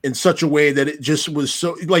in such a way that it just was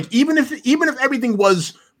so, like, even if everything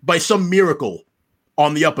was by some miracle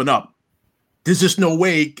on the up and up, there's just no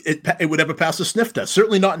way it would ever pass a sniff test.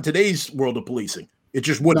 Certainly not in today's world of policing. It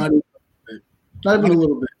just wouldn't. Not even a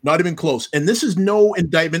little bit. Not even close. And this is no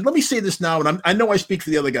indictment. Let me say this now, and I know I speak for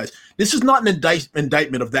the other guys. This is not an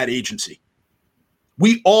indictment of that agency.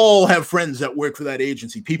 We all have friends that work for that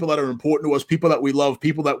agency, people that are important to us, people that we love,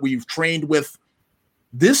 people that we've trained with.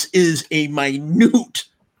 This is a minute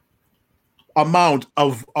amount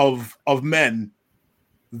of men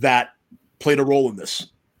that played a role in this.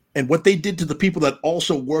 And what they did to the people that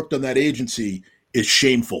also worked on that agency is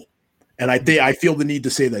shameful. And I feel the need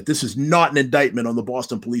to say that this is not an indictment on the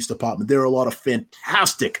Boston Police Department. There are a lot of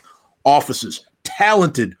fantastic officers,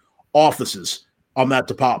 talented officers on that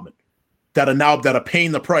department that are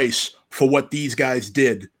paying the price for what these guys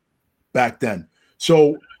did back then.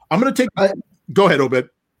 So I'm going to go ahead, Obed.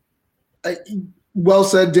 Well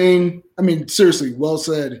said, Dane. I mean, seriously, well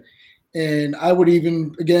said. And I would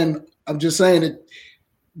even, again, I'm just saying it.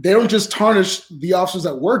 They don't just tarnish the officers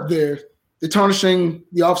that work there. They're tarnishing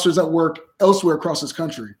the officers that work elsewhere across this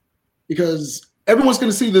country, because everyone's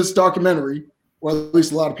going to see this documentary, or at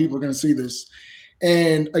least a lot of people are going to see this.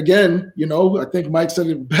 And again, I think Mike said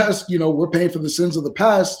it best, we're paying for the sins of the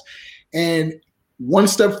past. And one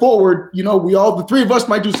step forward, the three of us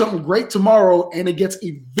might do something great tomorrow and it gets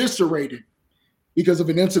eviscerated because of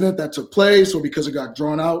an incident that took place or because it got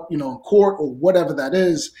drawn out, in court or whatever that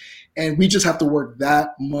is. And we just have to work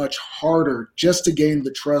that much harder just to gain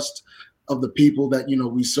the trust of the people that,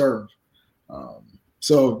 we serve.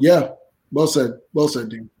 So yeah, well said,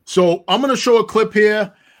 Dean. So I'm going to show a clip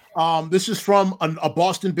here. This is from a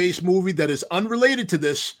Boston-based movie that is unrelated to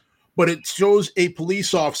this, but it shows a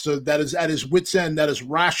police officer that is at his wit's end, that is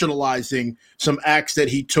rationalizing some acts that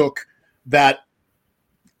he took that,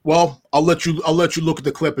 well, I'll let you look at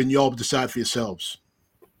the clip and y'all decide for yourselves.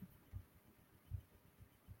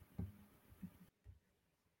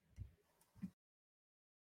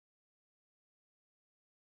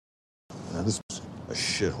 Now, this was a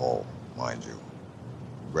shithole, mind you.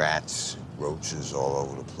 Rats, roaches all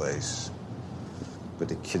over the place. But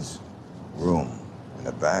the kid's room in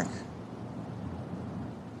the back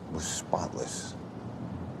was spotless.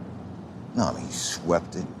 No, I mean, he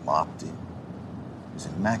swept it, mopped it. It was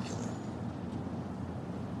immaculate.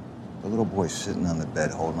 The little boy sitting on the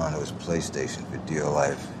bed holding on to his PlayStation for dear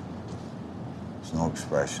life. There's no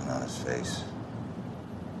expression on his face.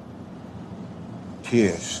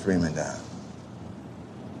 Tears streaming down.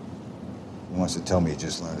 He wants to tell me he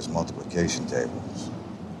just learned his multiplication tables.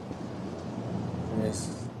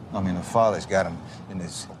 Yes. I mean, the father's got him in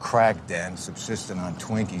this crack den, subsisting on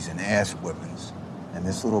Twinkies and ass whippings. And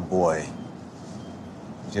this little boy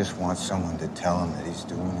just wants someone to tell him that he's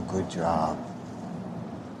doing a good job.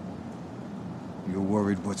 You're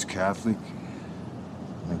worried what's Catholic?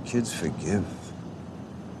 I mean, kids forgive.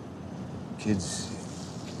 Kids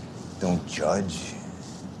don't judge.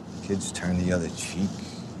 Kids turn the other cheek.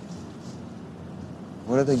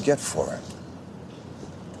 What do they get for it?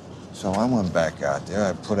 So I went back out there,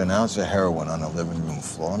 I put an ounce of heroin on the living room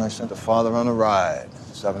floor, and I sent the father on a ride,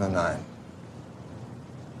 7 to 9.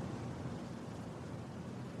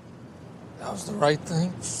 That was the right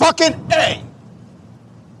thing? Fucking A!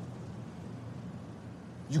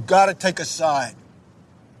 You gotta take a side.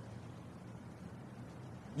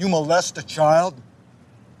 You molest a child.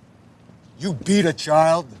 You beat a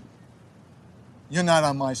child. You're not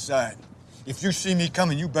on my side. If you see me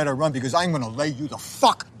coming, you better run, because I'm gonna lay you the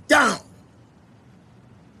fuck down.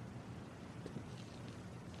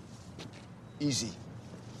 Easy.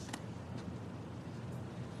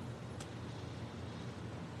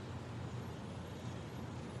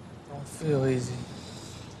 Don't feel easy.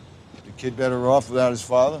 The Kid better off without his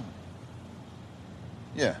father?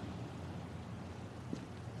 Yeah.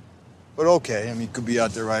 But okay, I mean, he could be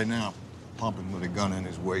out there right now, pumping with a gun in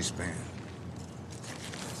his waistband.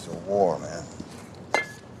 It's a war, man.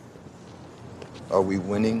 Are we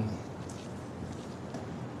winning?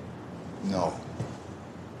 No.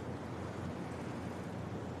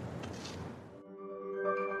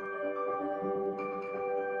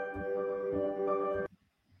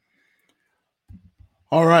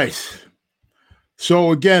 All right.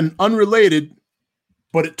 So again, unrelated,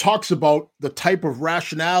 but it talks about the type of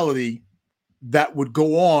rationality that would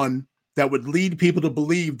go on that would lead people to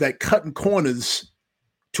believe that cutting corners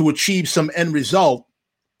to achieve some end result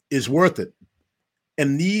is worth it.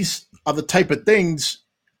 And these are the type of things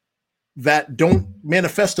that don't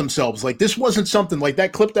manifest themselves. Like this wasn't something like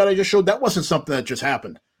that clip that I just showed. That wasn't something that just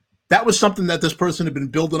happened. That was something that this person had been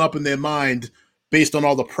building up in their mind based on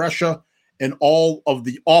all the pressure and all of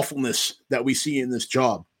the awfulness that we see in this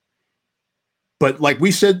job. But like we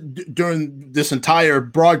said during this entire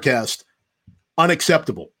broadcast,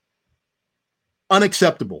 unacceptable.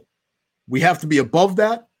 Unacceptable. We have to be above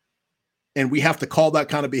that, and we have to call that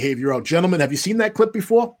kind of behavior out. Gentlemen, have you seen that clip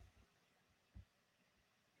before?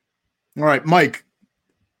 All right, Mike,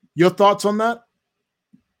 your thoughts on that?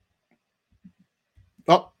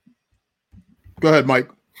 Oh, go ahead, Mike.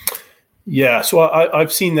 Yeah, so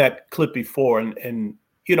I've seen that clip before, and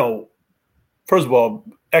you know, first of all,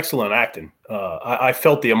 excellent acting. I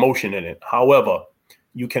felt the emotion in it. However,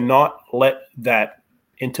 you cannot let that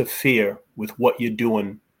interfere with what you're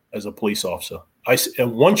doing as a police officer.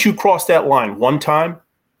 And once you cross that line one time,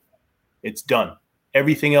 it's done.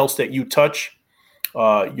 Everything else that you touch,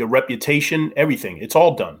 your reputation, everything, it's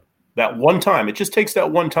all done. That one time, it just takes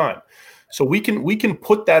that one time. So we can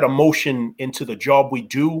put that emotion into the job we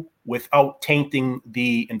do without tainting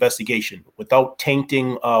the investigation, without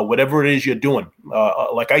tainting whatever it is you're doing.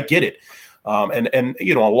 Like I get it, and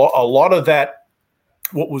you know a lot of that,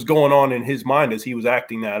 what was going on in his mind as he was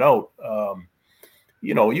acting that out.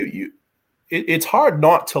 You know, it's hard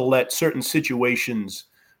not to let certain situations,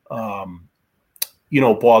 you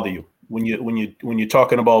know, bother you. When you're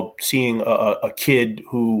talking about seeing a kid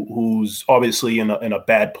who's obviously in a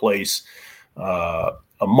bad place, a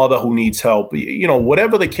mother who needs help, you know,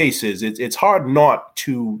 whatever the case is, it's hard not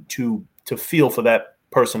to feel for that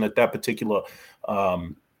person at that particular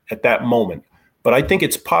at that moment. But I think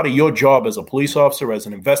it's part of your job as a police officer, as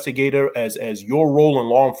an investigator, as your role in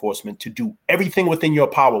law enforcement to do everything within your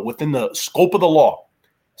power, within the scope of the law.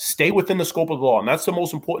 Stay within the scope of the law, and that's the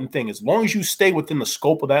most important thing. As long as you stay within the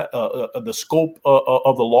scope of that, of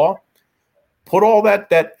the law, put all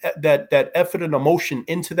that effort and emotion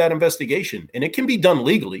into that investigation, and it can be done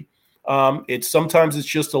legally. Sometimes it's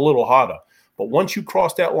just a little harder, but once you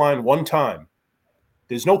cross that line one time,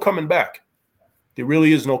 there's no coming back. There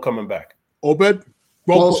really is no coming back. Obed,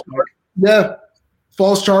 false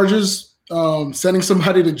charges, sending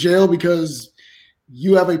somebody to jail because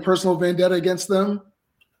you have a personal vendetta against them.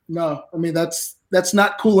 No, I mean, that's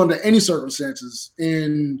not cool under any circumstances.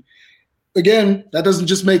 And again, that doesn't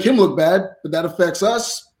just make him look bad, but that affects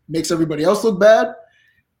us, makes everybody else look bad,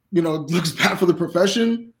 you know, looks bad for the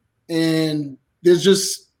profession. And there's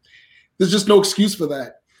just no excuse for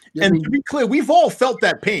that. And to be clear, we've all felt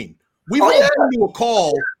that pain. We've all come to a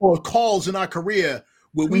call or calls in our career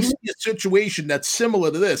where we see a situation that's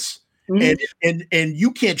similar to this, and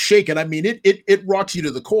you can't shake it. I mean, it rocks you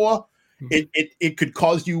to the core. It could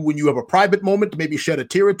cause you, when you have a private moment, to maybe shed a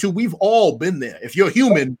tear or two. We've all been there. If you're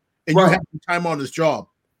human and you have time on this job,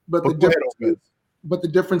 but the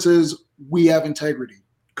difference is we have integrity.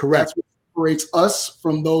 Correct. That's what separates us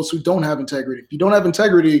from those who don't have integrity. If you don't have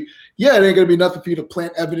integrity, it ain't going to be nothing for you to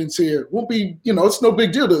plant evidence here. It won't be, you know, it's no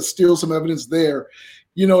big deal to steal some evidence there,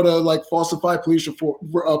 you know, to like falsify police reports.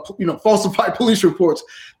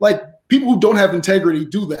 Like people who don't have integrity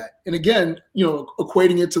do that. And again, you know,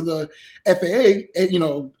 equating it to the FAA, you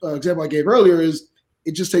know, example I gave earlier is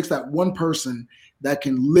it just takes that one person that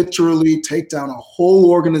can literally take down a whole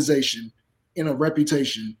organization in a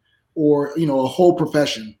reputation or, you know, a whole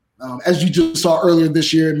profession. As you just saw earlier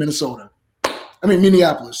this year in Minneapolis,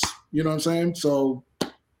 you know what I'm saying? So,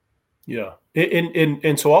 yeah.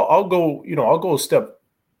 And so I'll go a step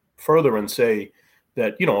further and say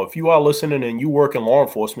that, you know, if you are listening and you work in law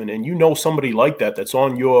enforcement and you know somebody like that's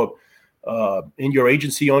on your, in your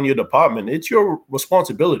agency, on your department, it's your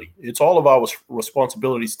responsibility. It's all of our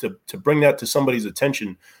responsibilities to bring that to somebody's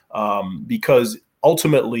attention, because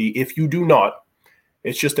ultimately, if you do not,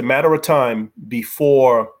 it's just a matter of time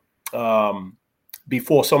before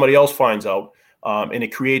somebody else finds out, and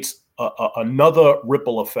it creates another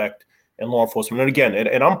ripple effect in law enforcement. And again,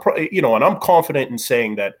 and I'm confident in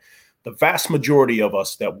saying that the vast majority of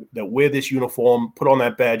us that wear this uniform, put on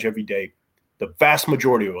that badge every day, the vast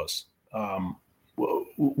majority of us,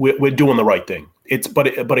 we're doing the right thing.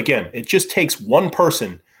 But again, it just takes one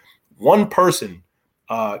person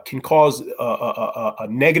can cause a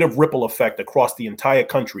negative ripple effect across the entire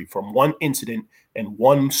country from one incident and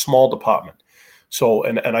one small department. So,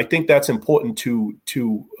 and I think that's important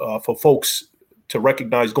for folks to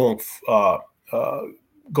recognize going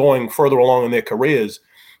further along in their careers.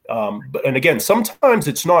 And again, sometimes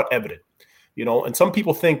it's not evident, and some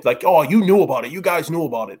people think like, oh, you knew about it, you guys knew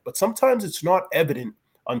about it, but sometimes it's not evident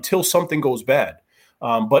until something goes bad.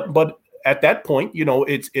 But at that point,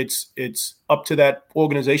 it's up to that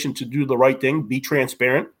organization to do the right thing, be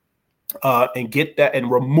transparent, and get that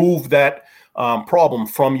and remove that problem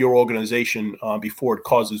from your organization before it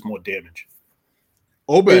causes more damage.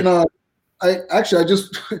 Obed, I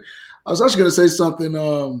was actually going to say something.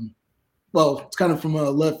 Well, it's kind of from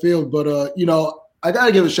left field, but I got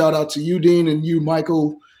to give a shout out to you, Dean, and you,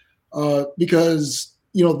 Michael, because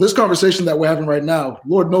this conversation that we're having right now,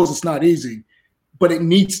 Lord knows it's not easy, but it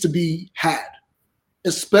needs to be had,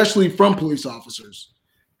 especially from police officers,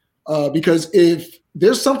 because if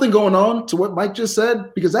there's something going on to what Mike just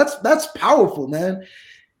said, because that's powerful, man.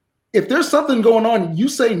 If there's something going on, you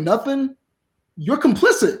say nothing, you're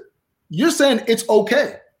complicit. You're saying it's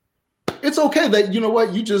okay. It's okay that,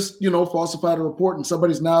 you just, falsified a report and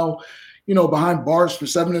somebody's now, behind bars for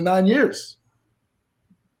 7 to 9 years.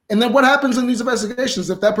 And then what happens in these investigations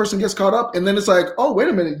if that person gets caught up and then it's like, oh, wait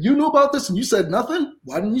a minute, you knew about this and you said nothing?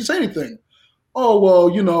 Why didn't you say anything? Oh, well,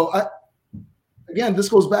 again, this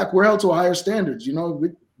goes back, we're held to a higher standards.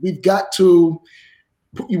 We've got to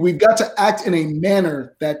act in a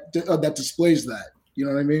manner that displays that. You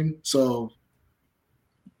know what I mean? So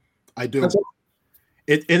I do.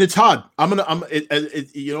 It's hard.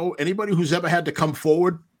 Anybody who's ever had to come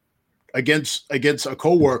forward against a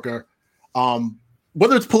coworker,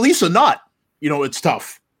 whether it's police or not, it's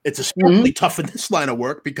tough. It's especially tough in this line of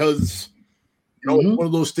work because, it's one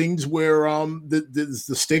of those things where there's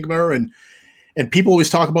the stigma and people always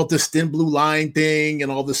talk about this thin blue line thing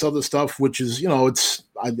and all this other stuff, which is,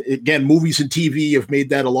 again, movies and TV have made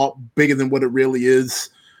that a lot bigger than what it really is.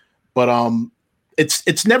 But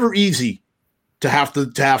it's never easy to have to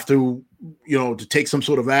to take some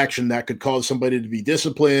sort of action that could cause somebody to be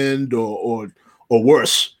disciplined or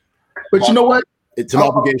worse. But you know what? It's an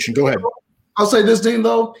obligation. Go ahead. I'll say this, Dean,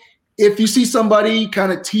 though. If you see somebody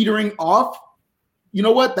kind of teetering off, you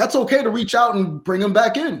know what? That's okay to reach out and bring them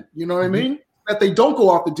back in. You know what I mean? That they don't go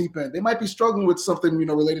off the deep end. They might be struggling with something,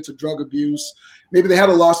 related to drug abuse. Maybe they had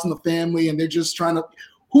a loss in the family and they're just trying to,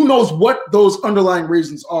 who knows what those underlying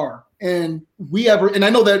reasons are. And and I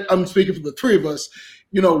know that I'm speaking for the three of us,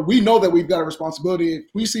 we know that we've got a responsibility. If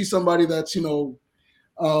we see somebody that's, kind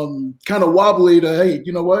of wobbly to, hey,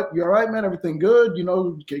 you know what? You all right, man? Everything good? Can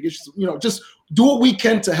get you, just do what we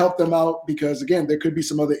can to help them out because again, there could be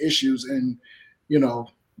some other issues and,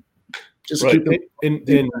 just right. Keep them.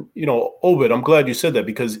 And Obed, I'm glad you said that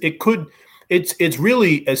because it's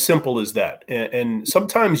really as simple as that. And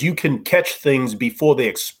sometimes you can catch things before they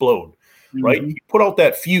explode. Right. You put out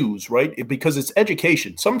that fuse, right? Because it's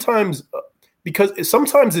education. Sometimes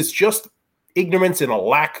it's just ignorance and a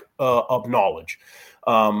lack of knowledge.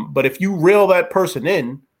 But if you reel that person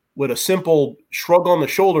in with a simple shrug on the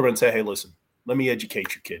shoulder and say, hey, listen, let me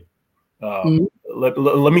educate you, kid.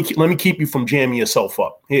 Let me keep you from jamming yourself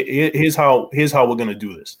up. Here's how we're going to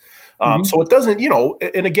do this. So it doesn't,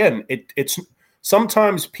 and again, it's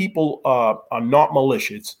sometimes people are not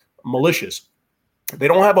malicious. They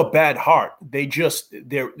don't have a bad heart.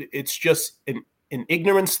 It's just an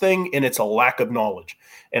ignorance thing, and it's a lack of knowledge.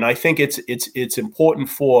 And I think it's important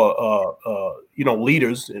for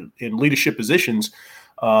leaders in leadership positions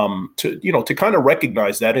to kind of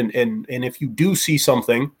recognize that. And if you do see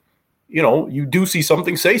something,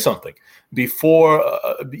 say something before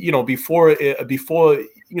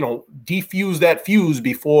defuse that fuse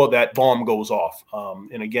before that bomb goes off.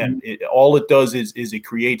 And again, all it does is it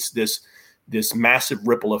creates this massive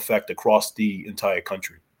ripple effect across the entire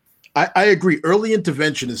country. I agree. Early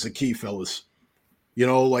intervention is the key, fellas.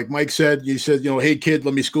 Like Mike said, hey kid,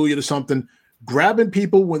 let me school you to something. Grabbing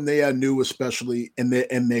people when they are new, especially,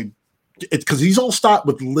 it's because these all start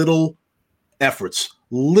with little efforts.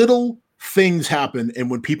 Little things happen,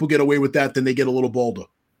 and when people get away with that, then they get a little bolder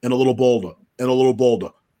and a little bolder and a little bolder,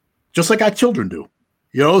 just like our children do.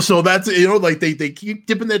 So that's, like they keep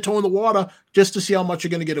dipping their toe in the water just to see how much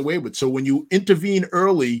you're going to get away with. So when you intervene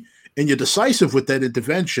early, and you're decisive with that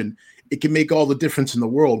intervention, it can make all the difference in the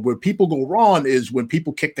world. Where people go wrong is when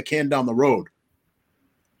people kick the can down the road.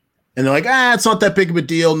 And they're like, it's not that big of a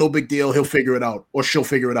deal, no big deal. He'll figure it out, or she'll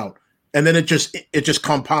figure it out. And then it just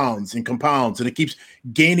compounds and compounds, and it keeps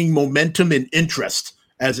gaining momentum and interest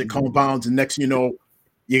as it compounds. And next thing you know,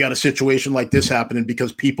 you got a situation like this happening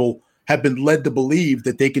because people have been led to believe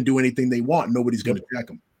that they can do anything they want. And nobody's going to check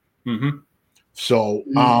them. Mm-hmm. So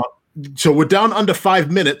we're down under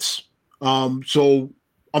 5 minutes. So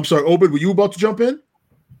I'm sorry, Obed, were you about to jump in?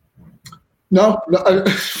 No.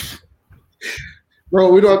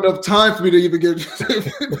 Bro, we don't have enough time for me to even get.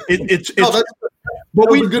 That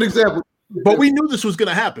was a good example. But we knew this was going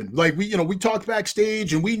to happen. Like we talked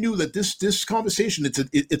backstage, and we knew that this conversation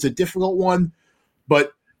it's a difficult one,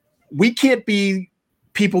 but we can't be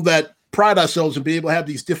people that pride ourselves in being able to have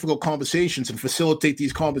these difficult conversations and facilitate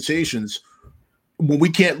these conversations when we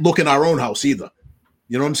can't look in our own house either.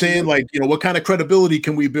 You know what I'm saying? Like, what kind of credibility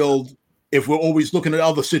can we build if we're always looking at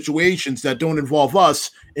other situations that don't involve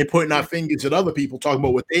us and pointing our fingers at other people, talking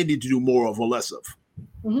about what they need to do more of or less of?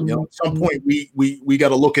 Mm-hmm. At some point, we got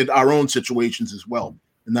to look at our own situations as well,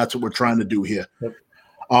 and that's what we're trying to do here. Yep.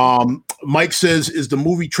 Mike says, "Is the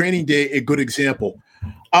movie Training Day a good example?"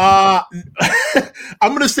 I'm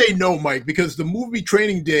going to say no, Mike, because the movie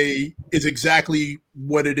Training Day is exactly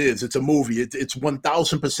what it is. It's a movie. It's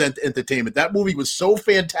 1,000% entertainment. That movie was so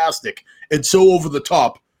fantastic and so over the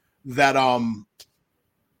top that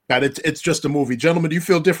it's just a movie. Gentlemen, do you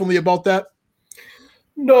feel differently about that?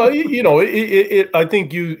 No, I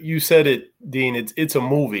think you said it, Dean. It's a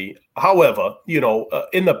movie. However,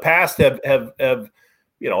 in the past have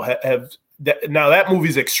now that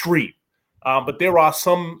movie's extreme, but there are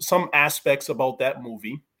some aspects about that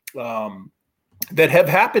movie that have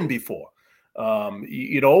happened before. And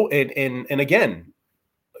again,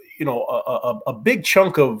 a big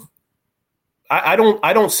chunk of I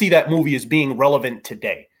don't see that movie as being relevant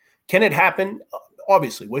today. Can it happen?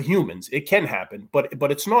 Obviously, we're humans. It can happen, but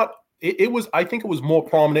it's not. I think it was more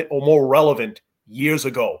prominent or more relevant years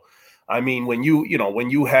ago. I mean, when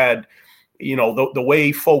you had, the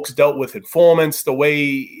way folks dealt with informants, the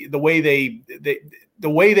way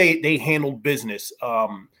they handled business.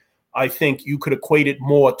 I think you could equate it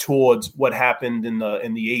more towards what happened in the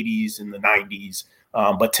 80s and the 90s.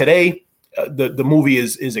 But today, the movie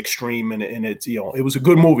is extreme, and it's it was a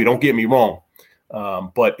good movie. Don't get me wrong.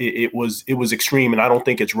 But it was extreme, and I don't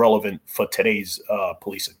think it's relevant for today's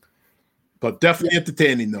policing. But definitely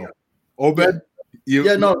entertaining, though. Obed,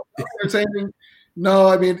 entertaining. No,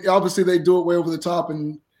 I mean, obviously they do it way over the top,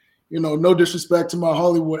 and no disrespect to my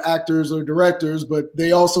Hollywood actors or directors, but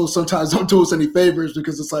they also sometimes don't do us any favors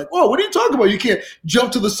because it's like, whoa, what are you talking about? You can't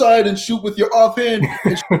jump to the side and shoot with your offhand.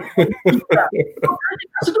 It's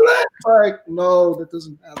like, no, that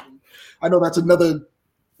doesn't happen. I know that's another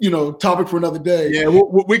topic for another day. Yeah,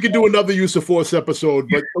 we could do another use of force episode.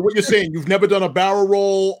 But what you're saying, you've never done a barrel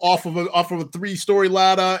roll off of a 3-story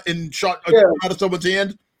ladder and shot out of someone's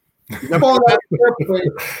hand? No,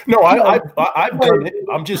 I've done it.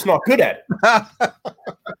 I'm just not good at it.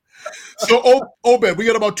 So, Obed, we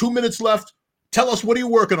got about 2 minutes left. Tell us, what are you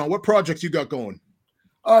working on? What projects you got going?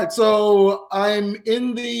 All right, so I'm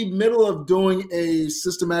in the middle of doing a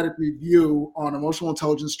systematic review on emotional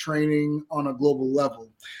intelligence training on a global level.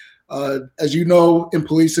 As you know, in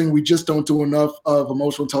policing, we just don't do enough of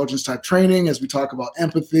emotional intelligence type training as we talk about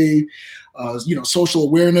empathy, social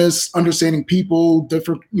awareness, understanding people,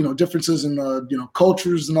 differences in,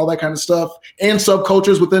 cultures and all that kind of stuff, and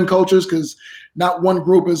subcultures within cultures, because not one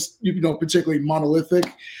group is, particularly monolithic.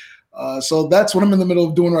 So that's what I'm in the middle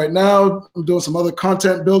of doing right now. I'm doing some other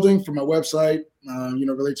content building for my website,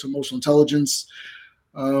 related to emotional intelligence.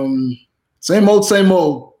 Same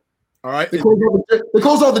old. All right. They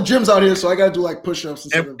closed all the gyms out here, so I got to do like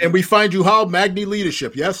push-ups. And we find you how? Magni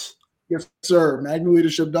Leadership, yes? Yes, sir.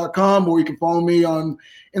 MagniLeadership.com, or you can follow me on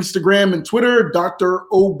Instagram and Twitter, Dr.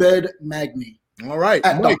 Obed Magni. All right.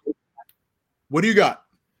 Mike, what do you got?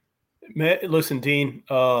 Man, listen, Dean,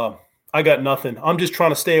 I got nothing. I'm just trying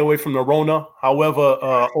to stay away from the Rona.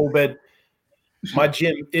 However, Obed, my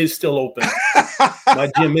gym is still open.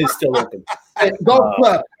 Hey,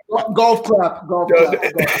 golf clap.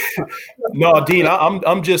 No, Dean,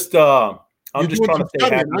 I'm just trying to stay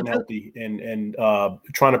happy and healthy and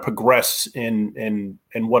trying to progress in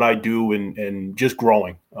what I do and just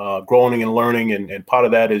growing and learning, and part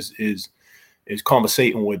of that is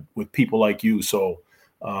conversating with people like you. So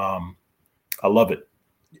I love it.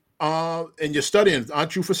 And you're studying,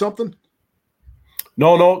 aren't you, for something?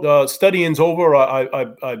 No, studying's over.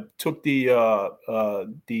 I took the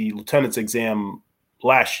lieutenant's exam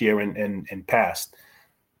last year and passed.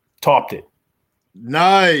 topped it.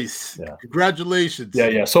 Nice. Yeah. Congratulations.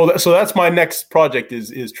 Yeah. So that's my next project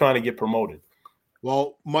is trying to get promoted.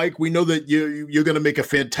 Well, Mike, we know that you're going to make a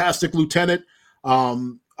fantastic lieutenant.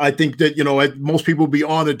 I think that, most people would be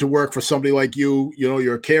honored to work for somebody like you.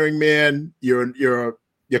 You're a caring man. You're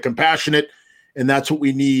compassionate, and that's what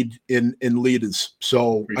we need in leaders.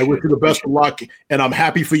 So I wish you the best of luck, and I'm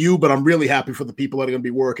happy for you, but I'm really happy for the people that are going to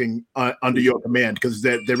be working under your command, because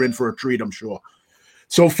they're in for a treat, I'm sure.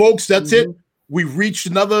 So, folks, that's it. We've reached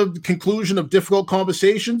another conclusion of Difficult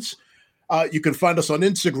Conversations. You can find us on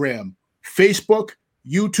Instagram, Facebook,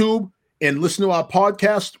 YouTube, and listen to our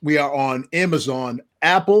podcast. We are on Amazon,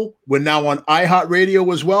 Apple. We're now on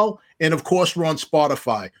iHeartRadio as well. And, of course, we're on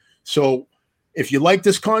Spotify. So if you like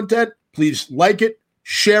this content, please like it,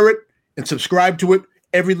 share it, and subscribe to it.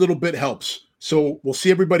 Every little bit helps. So we'll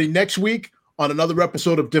see everybody next week on another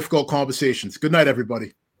episode of Difficult Conversations. Good night,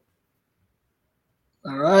 everybody.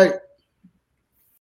 All right.